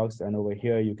transformer blocks, and over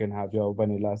here you can have your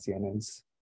vanilla CNNs.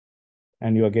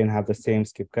 And you again have the same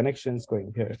skip connections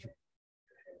going here.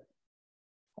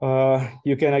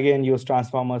 You can again use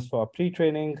transformers for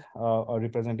pre-training or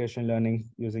representation learning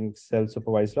using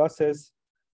self-supervised losses.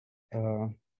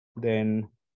 Then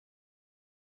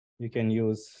you can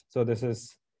use, so this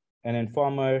is an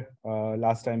informer.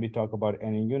 Last time we talked about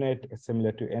NN unit, it's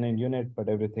similar to NN unit, but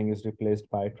everything is replaced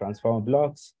by transformer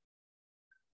blocks.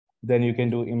 Then you can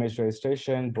do image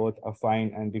registration, both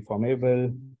affine and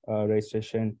deformable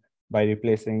registration by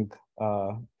replacing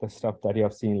the stuff that you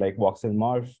have seen like voxel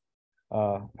morph.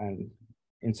 And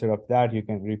instead of that, you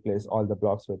can replace all the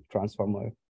blocks with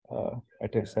transformer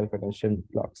self-attention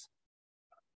blocks.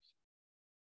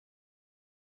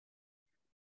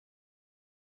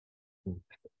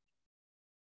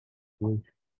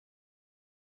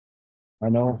 I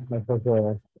know,